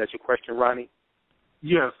do they? Is that your question, Ronnie?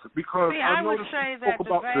 Yes, because I would say that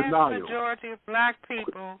the vast majority of black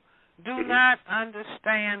people do not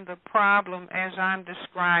understand the problem as I'm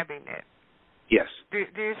describing it. Yes. Do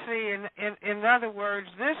you see? In other words,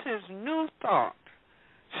 this is new thought,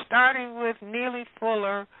 starting with Neely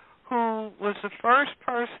Fuller, who was the first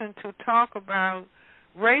person to talk about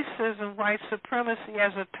racism, white supremacy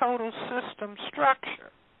as a total system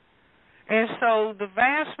structure. And so the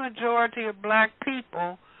vast majority of black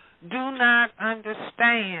people do not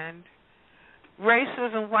understand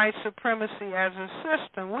racism, white supremacy as a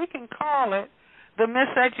system. We can call it the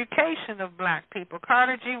miseducation of black people.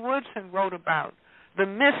 Carter G. Woodson wrote about the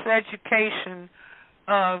miseducation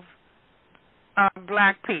of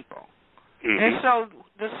black people. And so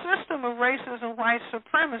the system of racism, white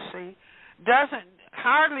supremacy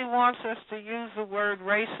hardly wants us to use the word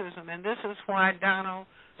racism, and this is why Donald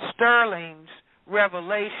Sterling's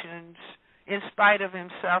revelations, in spite of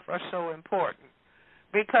himself, are so important.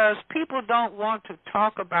 Because people don't want to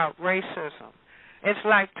talk about racism. It's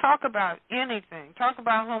like talk about anything. Talk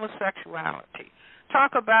about homosexuality.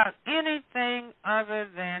 Talk about anything other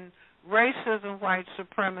than racism, white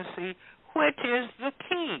supremacy, which is the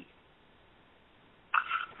key.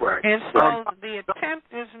 Right. And so the attempt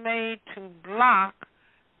is made to block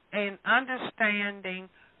an understanding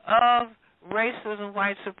of racism,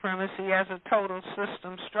 white supremacy as a total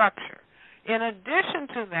system structure. In addition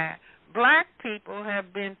to that, black people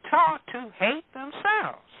have been taught to hate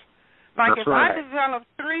themselves. Like That's if right. I develop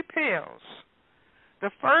 3 pills,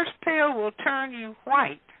 the first pill will turn you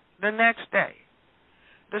white the next day.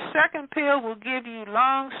 The second pill will give you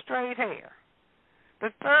long, straight hair. The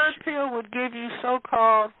third pill would give you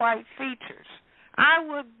so-called white features. I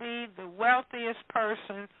would be the wealthiest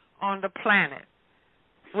person on the planet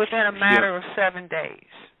within a matter of 7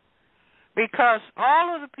 days, because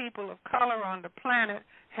all of the people of color on the planet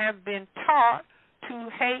have been taught to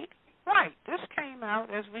hate white. This came out,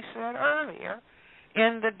 as we said earlier,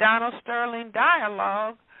 in the Donald Sterling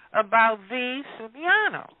dialogue about V.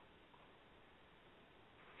 Civiano.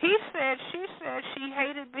 She said she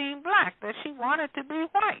hated being black, that she wanted to be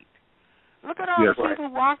white. Look at all the people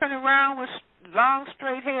walking around with long,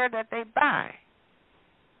 straight hair that they buy.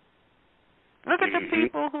 Look at the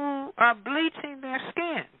people who are bleaching their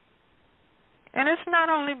skin. And it's not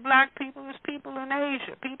only black people, it's people in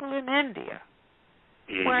Asia, people in India.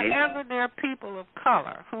 Wherever there are people of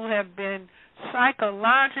color who have been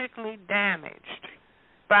psychologically damaged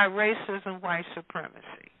by racism, white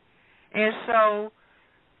supremacy. And so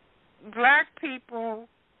black people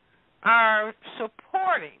are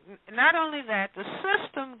supporting, not only that, the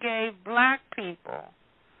system gave black people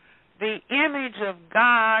the image of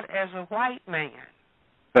God as a white man.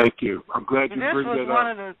 Thank you. I'm glad you bring that up. This was one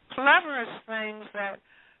of the cleverest things that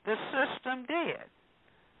the system did.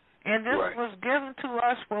 And this was given to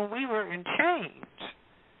us when we were in chains.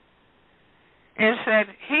 And said,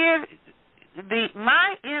 here,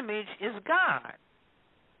 my image is God.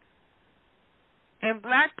 And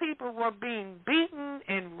black people were being beaten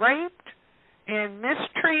and raped and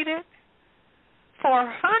mistreated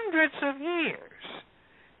for hundreds of years.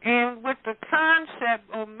 And with the concept,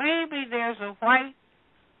 oh, maybe there's a white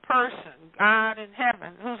person, God in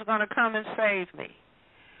heaven, who's going to come and save me.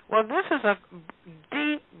 Well, this is a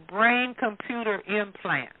deep brain-computer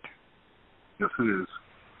implant. Yes, it is.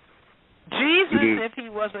 Jesus, if he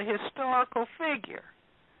was a historical figure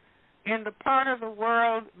in the part of the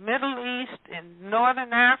world, Middle East and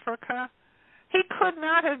Northern Africa, he could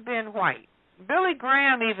not have been white. Billy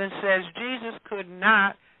Graham even says Jesus could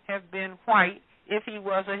not have been white if he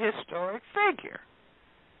was a historic figure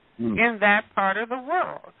in that part of the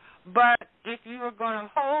world. But if you are going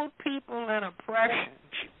to hold people in oppression,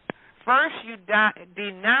 first you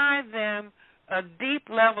deny them a deep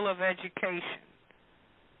level of education.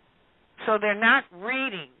 So they're not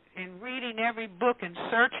reading every book and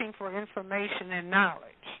searching for information and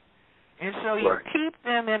knowledge. And so you keep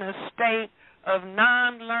them in a state of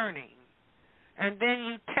non-learning. And then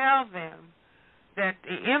you tell them that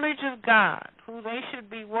the image of God, who they should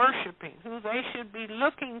be worshiping, who they should be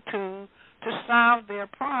looking to solve their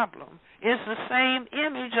problem, is the same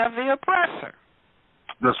image of the oppressor.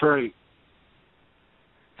 That's right.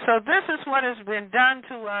 So this is what has been done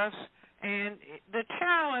to us, and the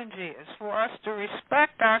challenge is for us to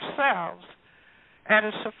respect ourselves at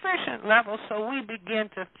a sufficient level so we begin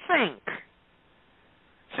to think.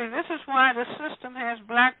 See, this is why the system has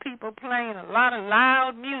black people playing a lot of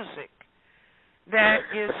loud music that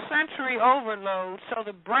is sensory overload so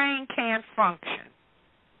the brain can't function.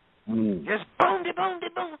 Just boom, de boom, de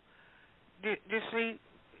boom. You see?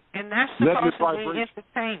 And that's supposed to be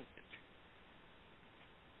entertainment.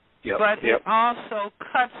 But it also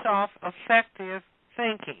cuts off effective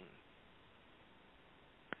thinking.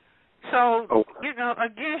 So,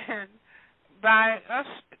 again, by us,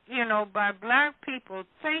 by black people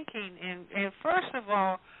thinking and first of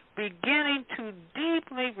all, beginning to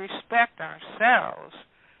deeply respect ourselves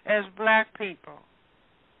as black people,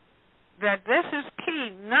 that this is key.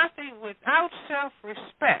 Nothing without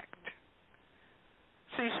self-respect.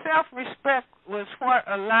 See, self-respect was what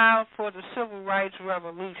allowed for the Civil Rights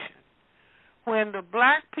Revolution, when the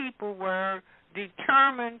black people were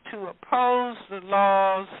determined to oppose the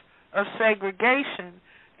laws of segregation,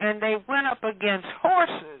 and they went up against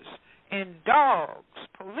horses and dogs,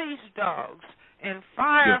 police dogs, and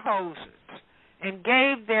fire hoses, and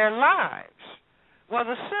gave their lives. Well,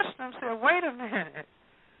 the system said, wait a minute,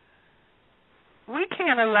 we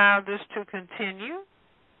can't allow this to continue.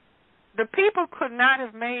 The people could not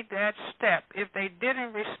have made that step if they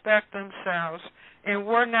didn't respect themselves and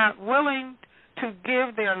were not willing to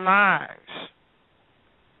give their lives.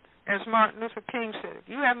 As Martin Luther King said, if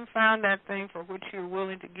you haven't found that thing for which you're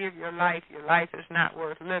willing to give your life is not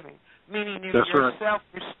worth living, meaning if your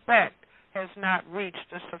self-respect has not reached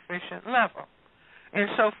a sufficient level. And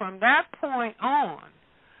so from that point on,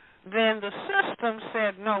 then the system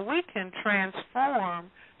said, no, we can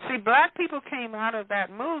transform. See, black people came out of that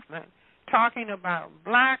movement talking about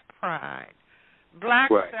black pride, black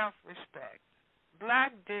self-respect,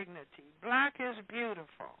 black dignity, black is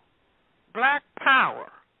beautiful, black power.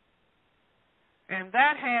 And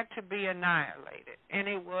that had to be annihilated. And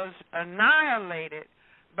it was annihilated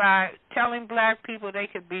by telling black people they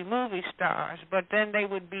could be movie stars, but then they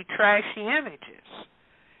would be trashy images,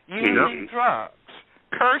 using drugs,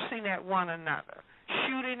 cursing at one another,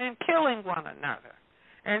 shooting and killing one another,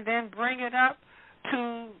 and then bring it up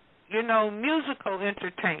to, musical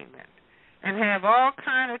entertainment and have all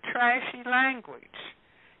kind of trashy language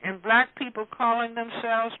and black people calling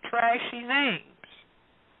themselves trashy names.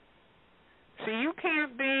 See, you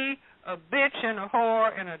can't be a bitch and a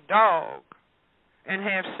whore and a dog and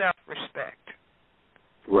have self-respect.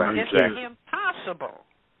 Right. It's impossible.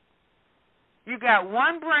 You got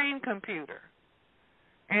one brain computer,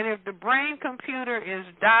 and if the brain computer is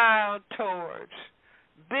dialed towards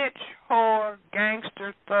bitch, whore,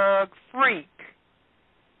 gangster, thug, freak,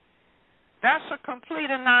 that's a complete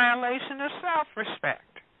annihilation of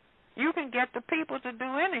self-respect. You can get the people to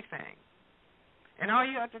do anything. And all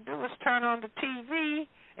you have to do is turn on the TV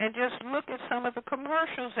and just look at some of the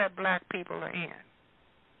commercials that black people are in.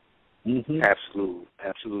 Mm-hmm.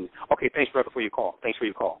 Absolutely. Okay, thanks, brother, for your call. Thank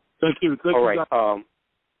you. All right.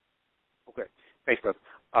 Okay. Thanks, brother.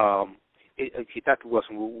 Dr.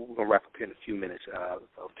 Welsing, we're going to wrap up here in a few minutes,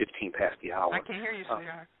 15 past the hour. I can hear you,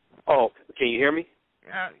 sweetheart. Can you hear me?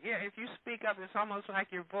 Yeah, if you speak up, it's almost like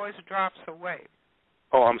your voice drops away.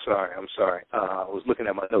 Oh, I'm sorry. I was looking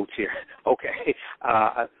at my notes here. Okay.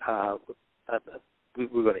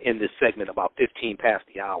 We're going to end this segment about 15 past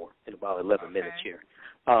the hour in about 11 minutes here.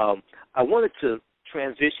 I wanted to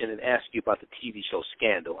transition and ask you about the TV show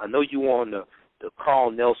Scandal. I know you were on the Carl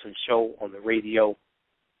Nelson show on the radio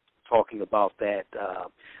talking about that a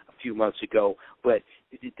few months ago, but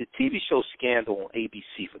the TV show Scandal on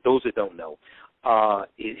ABC, for those that don't know,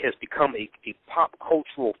 it has become a pop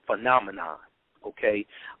cultural phenomenon, okay?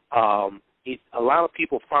 A lot of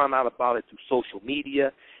people found out about it through social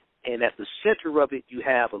media, and at the center of it you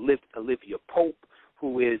have Olivia Pope,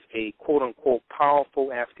 who is a quote-unquote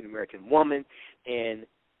powerful African-American woman, and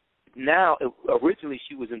now, originally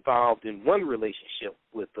she was involved in one relationship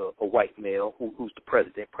with a white male who's the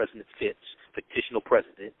president, President Fitz, fictional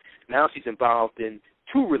president. Now she's involved in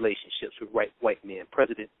two relationships with white men,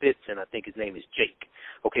 President Fitz and I think his name is Jake.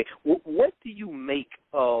 Okay, what do you make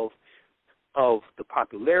of the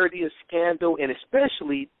popularity of Scandal and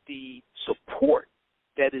especially the support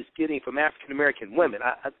that is getting from African-American women?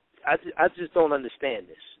 I just don't understand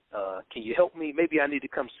this. Can you help me? Maybe I need to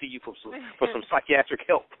come see you for some psychiatric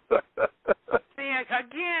help. See,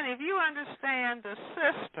 again, if you understand the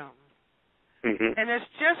system, and it's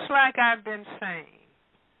just like I've been saying,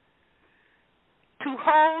 to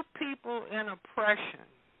hold people in oppression,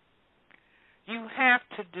 you have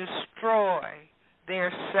to destroy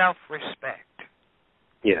their self-respect.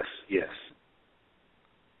 Yes.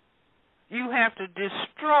 You have to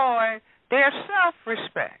destroy their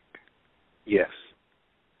self-respect. Yes.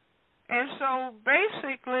 And so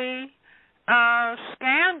basically,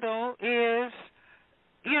 Scandal is,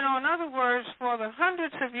 in other words, for the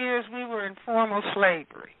hundreds of years we were in formal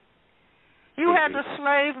slavery. You had the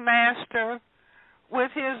slave master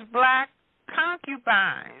with his black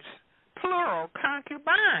concubines, plural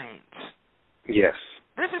concubines. Yes.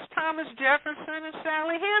 This is Thomas Jefferson and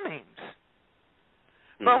Sally Hemings.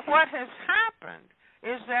 But what has happened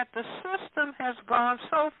is that the system has gone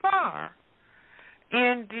so far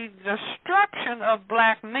in the destruction of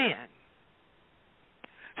black men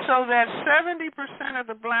so that 70% of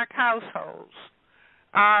the black households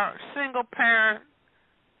are single parent,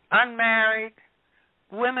 unmarried,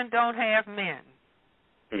 women don't have men.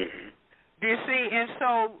 Do you see? And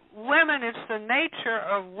so women, it's the nature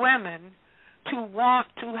of women to want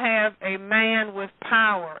to have a man with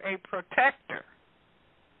power, a protector.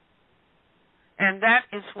 And that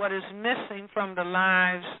is what is missing from the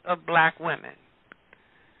lives of black women.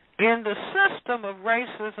 In the system of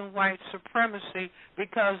racism, white supremacy,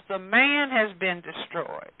 because the man has been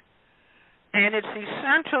destroyed. And it's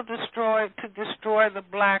essential to destroy the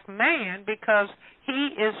black man because he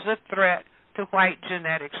is the threat to white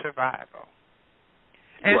genetic survival.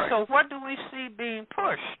 And so what do we see being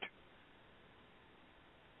pushed?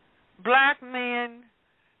 Black men,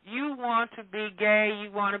 you want to be gay,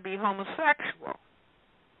 you want to be homosexual.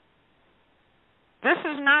 This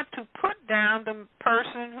is not to put down the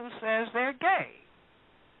person who says they're gay.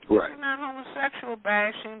 This is not homosexual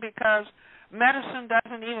bashing because medicine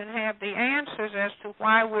doesn't even have the answers as to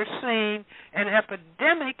why we're seeing an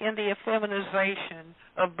epidemic in the effeminization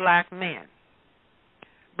of black men.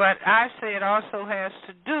 But I say it also has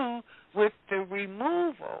to do with the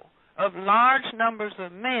removal of large numbers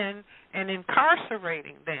of men and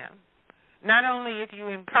incarcerating them. Not only if you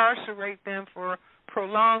incarcerate them for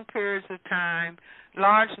prolonged periods of time,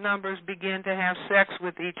 large numbers begin to have sex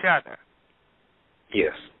with each other.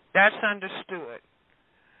 Yes. That's understood.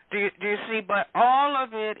 Do you see? But all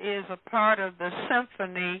of it is a part of the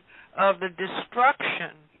symphony of the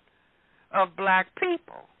destruction of black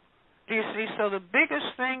people. Do you see? So the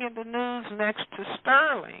biggest thing in the news next to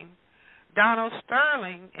Sterling, Donald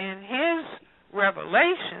Sterling, and his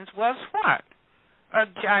revelations was what? A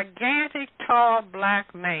gigantic, tall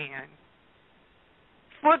black man,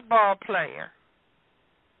 football player,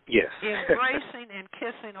 yes, embracing and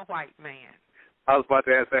kissing a white man. I was about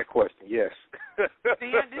to ask that question, yes. Do you see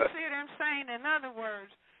what I'm saying? In other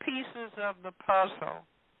words, pieces of the puzzle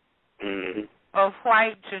of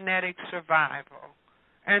white genetic survival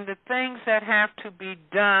and the things that have to be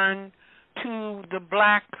done to the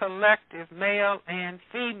black collective, male and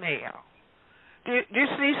female. Do you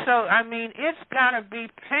see? So, I mean, it's got to be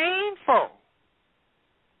painful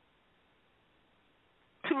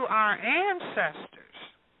to our ancestors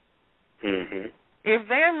if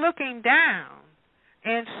they're looking down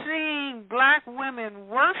and seeing black women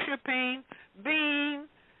worshiping, being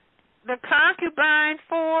the concubine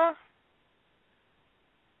for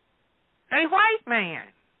a white man.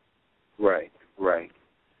 Right.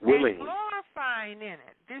 Willingly. And glorifying in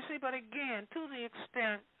it. Do you see? But again, to the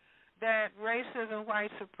extent that racism,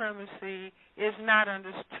 white supremacy is not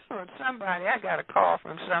understood. I got a call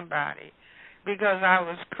from somebody because I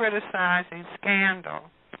was criticizing Scandal,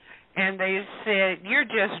 and they said, "You're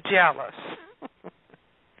just jealous."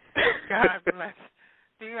 God bless.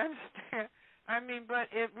 Do you understand? I mean, but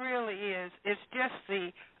it really is. It's just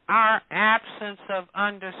our absence of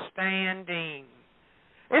understanding.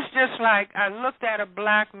 It's just like I looked at a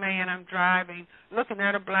black man, I'm driving, looking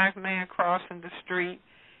at a black man crossing the street,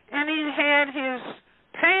 and he had his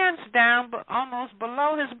pants down but almost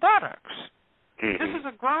below his buttocks. This is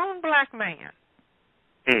a grown black man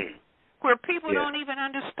where people don't even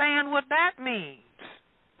understand what that means.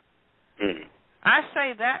 I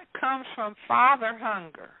say that comes from father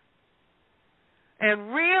hunger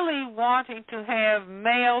and really wanting to have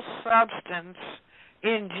male substance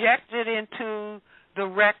injected into the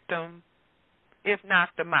rectum, if not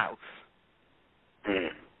the mouth.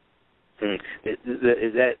 Is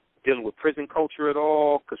that dealing with prison culture at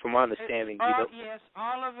all? Because from my understanding, yes,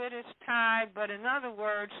 all of it is tied. But in other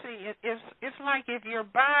words, see, it's like if your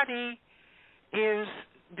body is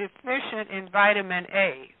deficient in vitamin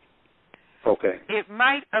A. Okay. It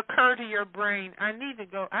might occur to your brain, I need to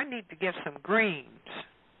get some greens.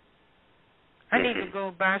 I need to go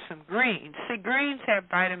buy some greens. See, greens have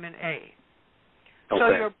vitamin A. Okay. So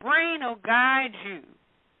your brain will guide you.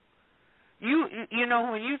 You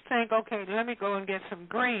know, when you think, okay, let me go and get some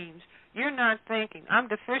greens, you're not thinking, I'm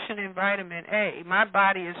deficient in vitamin A. My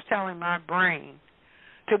body is telling my brain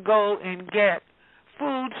to go and get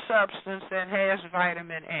food substance that has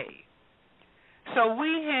vitamin A. So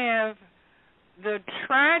we have the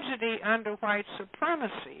tragedy under white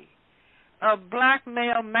supremacy of black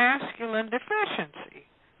male masculine deficiency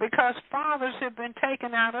because fathers have been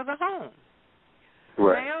taken out of the home.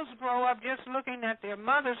 Right. Males grow up just looking at their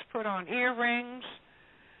mothers put on earrings,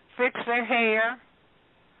 fix their hair,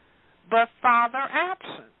 but father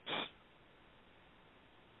absence.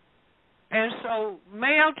 And so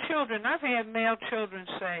male children, I've had male children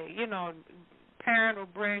say, you know, parent will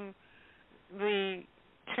bring the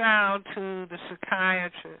child to the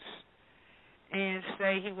psychiatrist and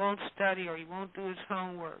say he won't study or he won't do his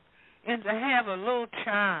homework. And to have a little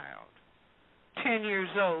child, 10 years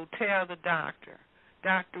old, tell the doctor,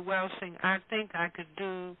 Dr. Welsing, I think I could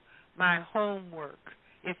do my homework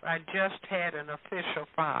if I just had an official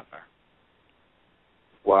father.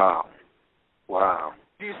 Wow.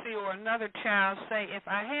 Do you see? Or another child say, if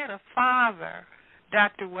I had a father,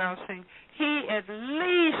 Dr. Welsing, he at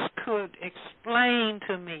least could explain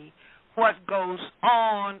to me what goes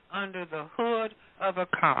on under the hood of a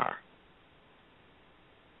car.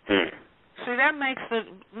 See, that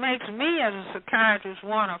makes me as a psychiatrist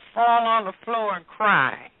want to fall on the floor and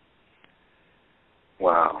cry.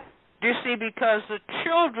 Wow. You see, because the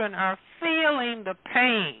children are feeling the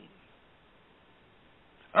pain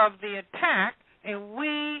of the attack, and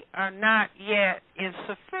we are not yet in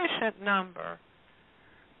sufficient number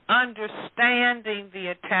understanding the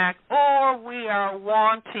attack, or we are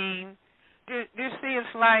wanting. Do you see,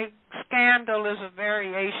 it's like Scandal is a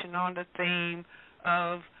variation on the theme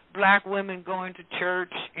of black women going to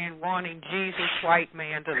church and wanting Jesus, white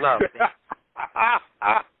man, to love them.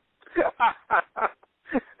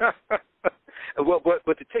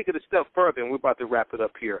 but to take it a step further, and we're about to wrap it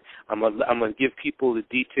up here, I'm gonna give people the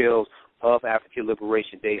details of African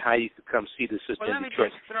Liberation Day, how you can come see the sister in Detroit. Let me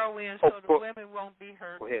just throw in so the women won't be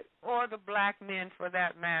hurt, go ahead. Or the black men, for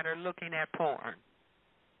that matter, looking at porn.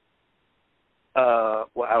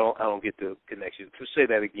 Well, I don't get the connection. To say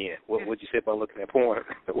that again. What'd you say about looking at porn?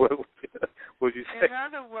 What'd you say? In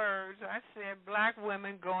other words, I said black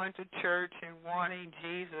women going to church and wanting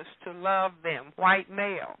Jesus to love them, white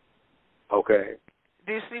male. Okay.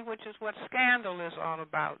 Do you see, which is what Scandal is all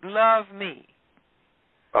about? Love me.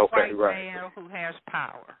 Okay, white right. male who has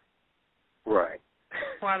power. Right.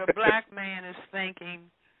 While the black man is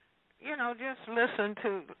thinking, just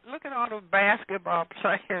look at all the basketball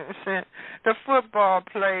players and the football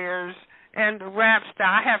players and the rap star.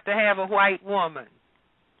 I have to have a white woman.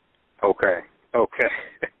 Okay. Do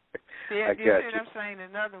I you see what I'm saying?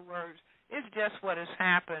 In other words, it's just what has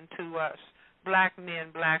happened to us, black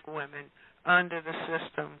men, black women, under the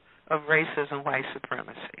system of racism, white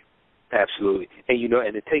supremacy. Absolutely. And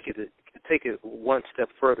and to take it one step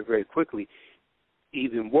further very quickly,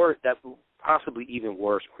 even worse, that possibly even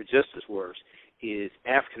worse or just as worse, is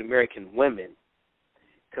African American women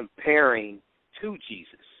comparing to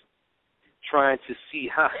Jesus, trying to see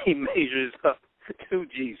how he measures up to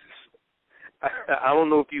Jesus. I don't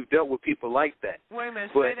know if you've dealt with people like that. Wait a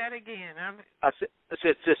minute, say that again. I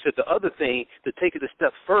said the other thing, to take it a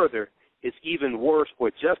step further, is even worse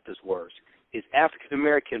or just as worse, is African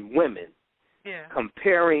American women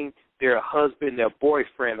comparing their husband, their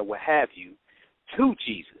boyfriend, or what have you, to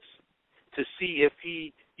Jesus, to see if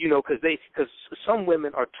he, because some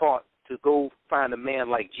women are taught to go find a man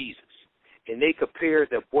like Jesus, and they compare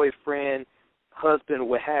their boyfriend, husband, or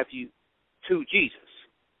what have you, to Jesus.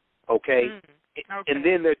 Okay? And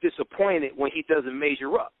then they're disappointed when he doesn't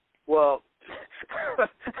measure up. Well,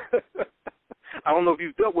 I don't know if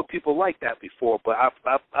you've dealt with people like that before, but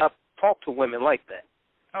I've talked to women like that.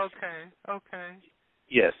 Okay.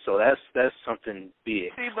 Yes, so that's something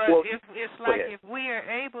big. See, but if we are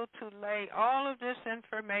able to lay all of this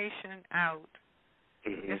information out,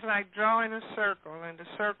 it's like drawing a circle, and the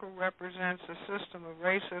circle represents a system of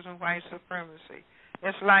racism, white supremacy.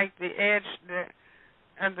 It's like the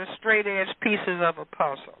straight edge pieces of a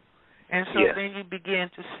puzzle. And so then you begin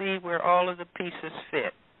to see where all of the pieces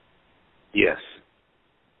fit. Yes.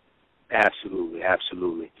 Absolutely.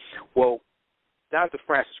 Well, Dr.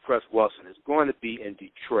 Frances Cress Welsing is going to be in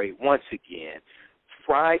Detroit once again,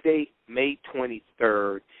 Friday, May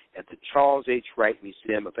 23rd, at the Charles H. Wright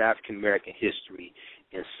Museum of African American History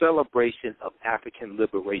in celebration of African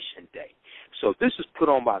Liberation Day. So this is put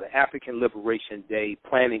on by the African Liberation Day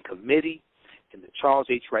Planning Committee in the Charles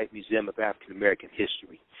H. Wright Museum of African American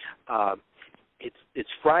History. It's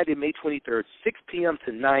Friday, May 23rd, 6 p.m.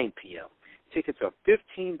 to 9 p.m. Tickets are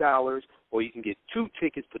 $15, or you can get 2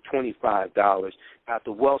 tickets for $25.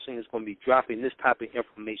 Dr. Welsing is going to be dropping this type of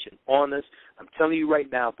information on us. I'm telling you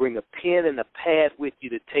right now, bring a pen and a pad with you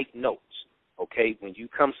to take notes, okay? When you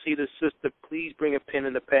come see the sister, please bring a pen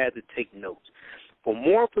and a pad to take notes. For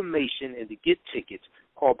more information and to get tickets,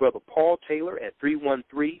 call Brother Paul Taylor at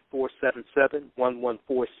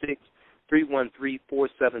 313-477-1146,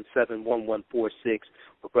 313-477-1146,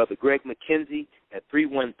 or Brother Greg McKenzie at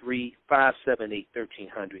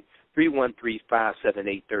 313-578-1300,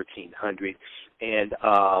 313-578-1300. And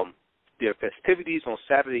there are festivities on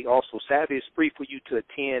Saturday. Also, Saturday is free for you to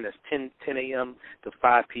attend. That's 10 a.m. to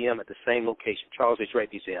 5 p.m. at the same location, Charles H.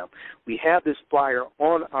 Wright Museum. We have this flyer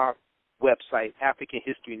on our website,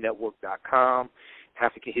 AfricanHistoryNetwork.com,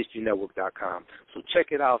 AfricanHistoryNetwork.com. So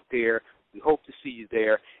check it out there. We hope to see you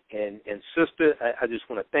there. And sister, I just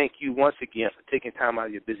want to thank you once again for taking time out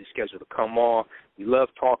of your busy schedule to come on. We love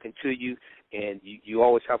talking to you, and you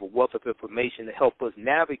always have a wealth of information to help us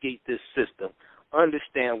navigate this system,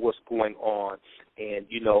 understand what's going on. And,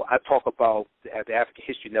 I talk about at the African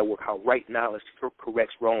History Network how right knowledge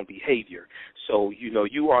corrects wrong behavior. So,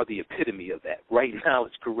 you are the epitome of that. Right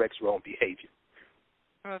knowledge corrects wrong behavior.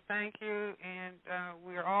 Well, thank you, and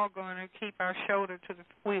we're all going to keep our shoulder to the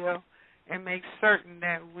wheel and make certain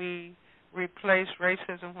that we replace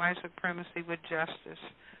racism, white supremacy with justice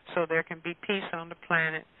so there can be peace on the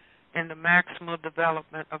planet and the maximal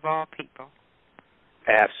development of all people.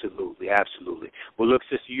 Absolutely. Well, look,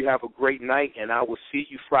 sister, you have a great night, and I will see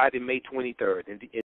you Friday, May 23rd.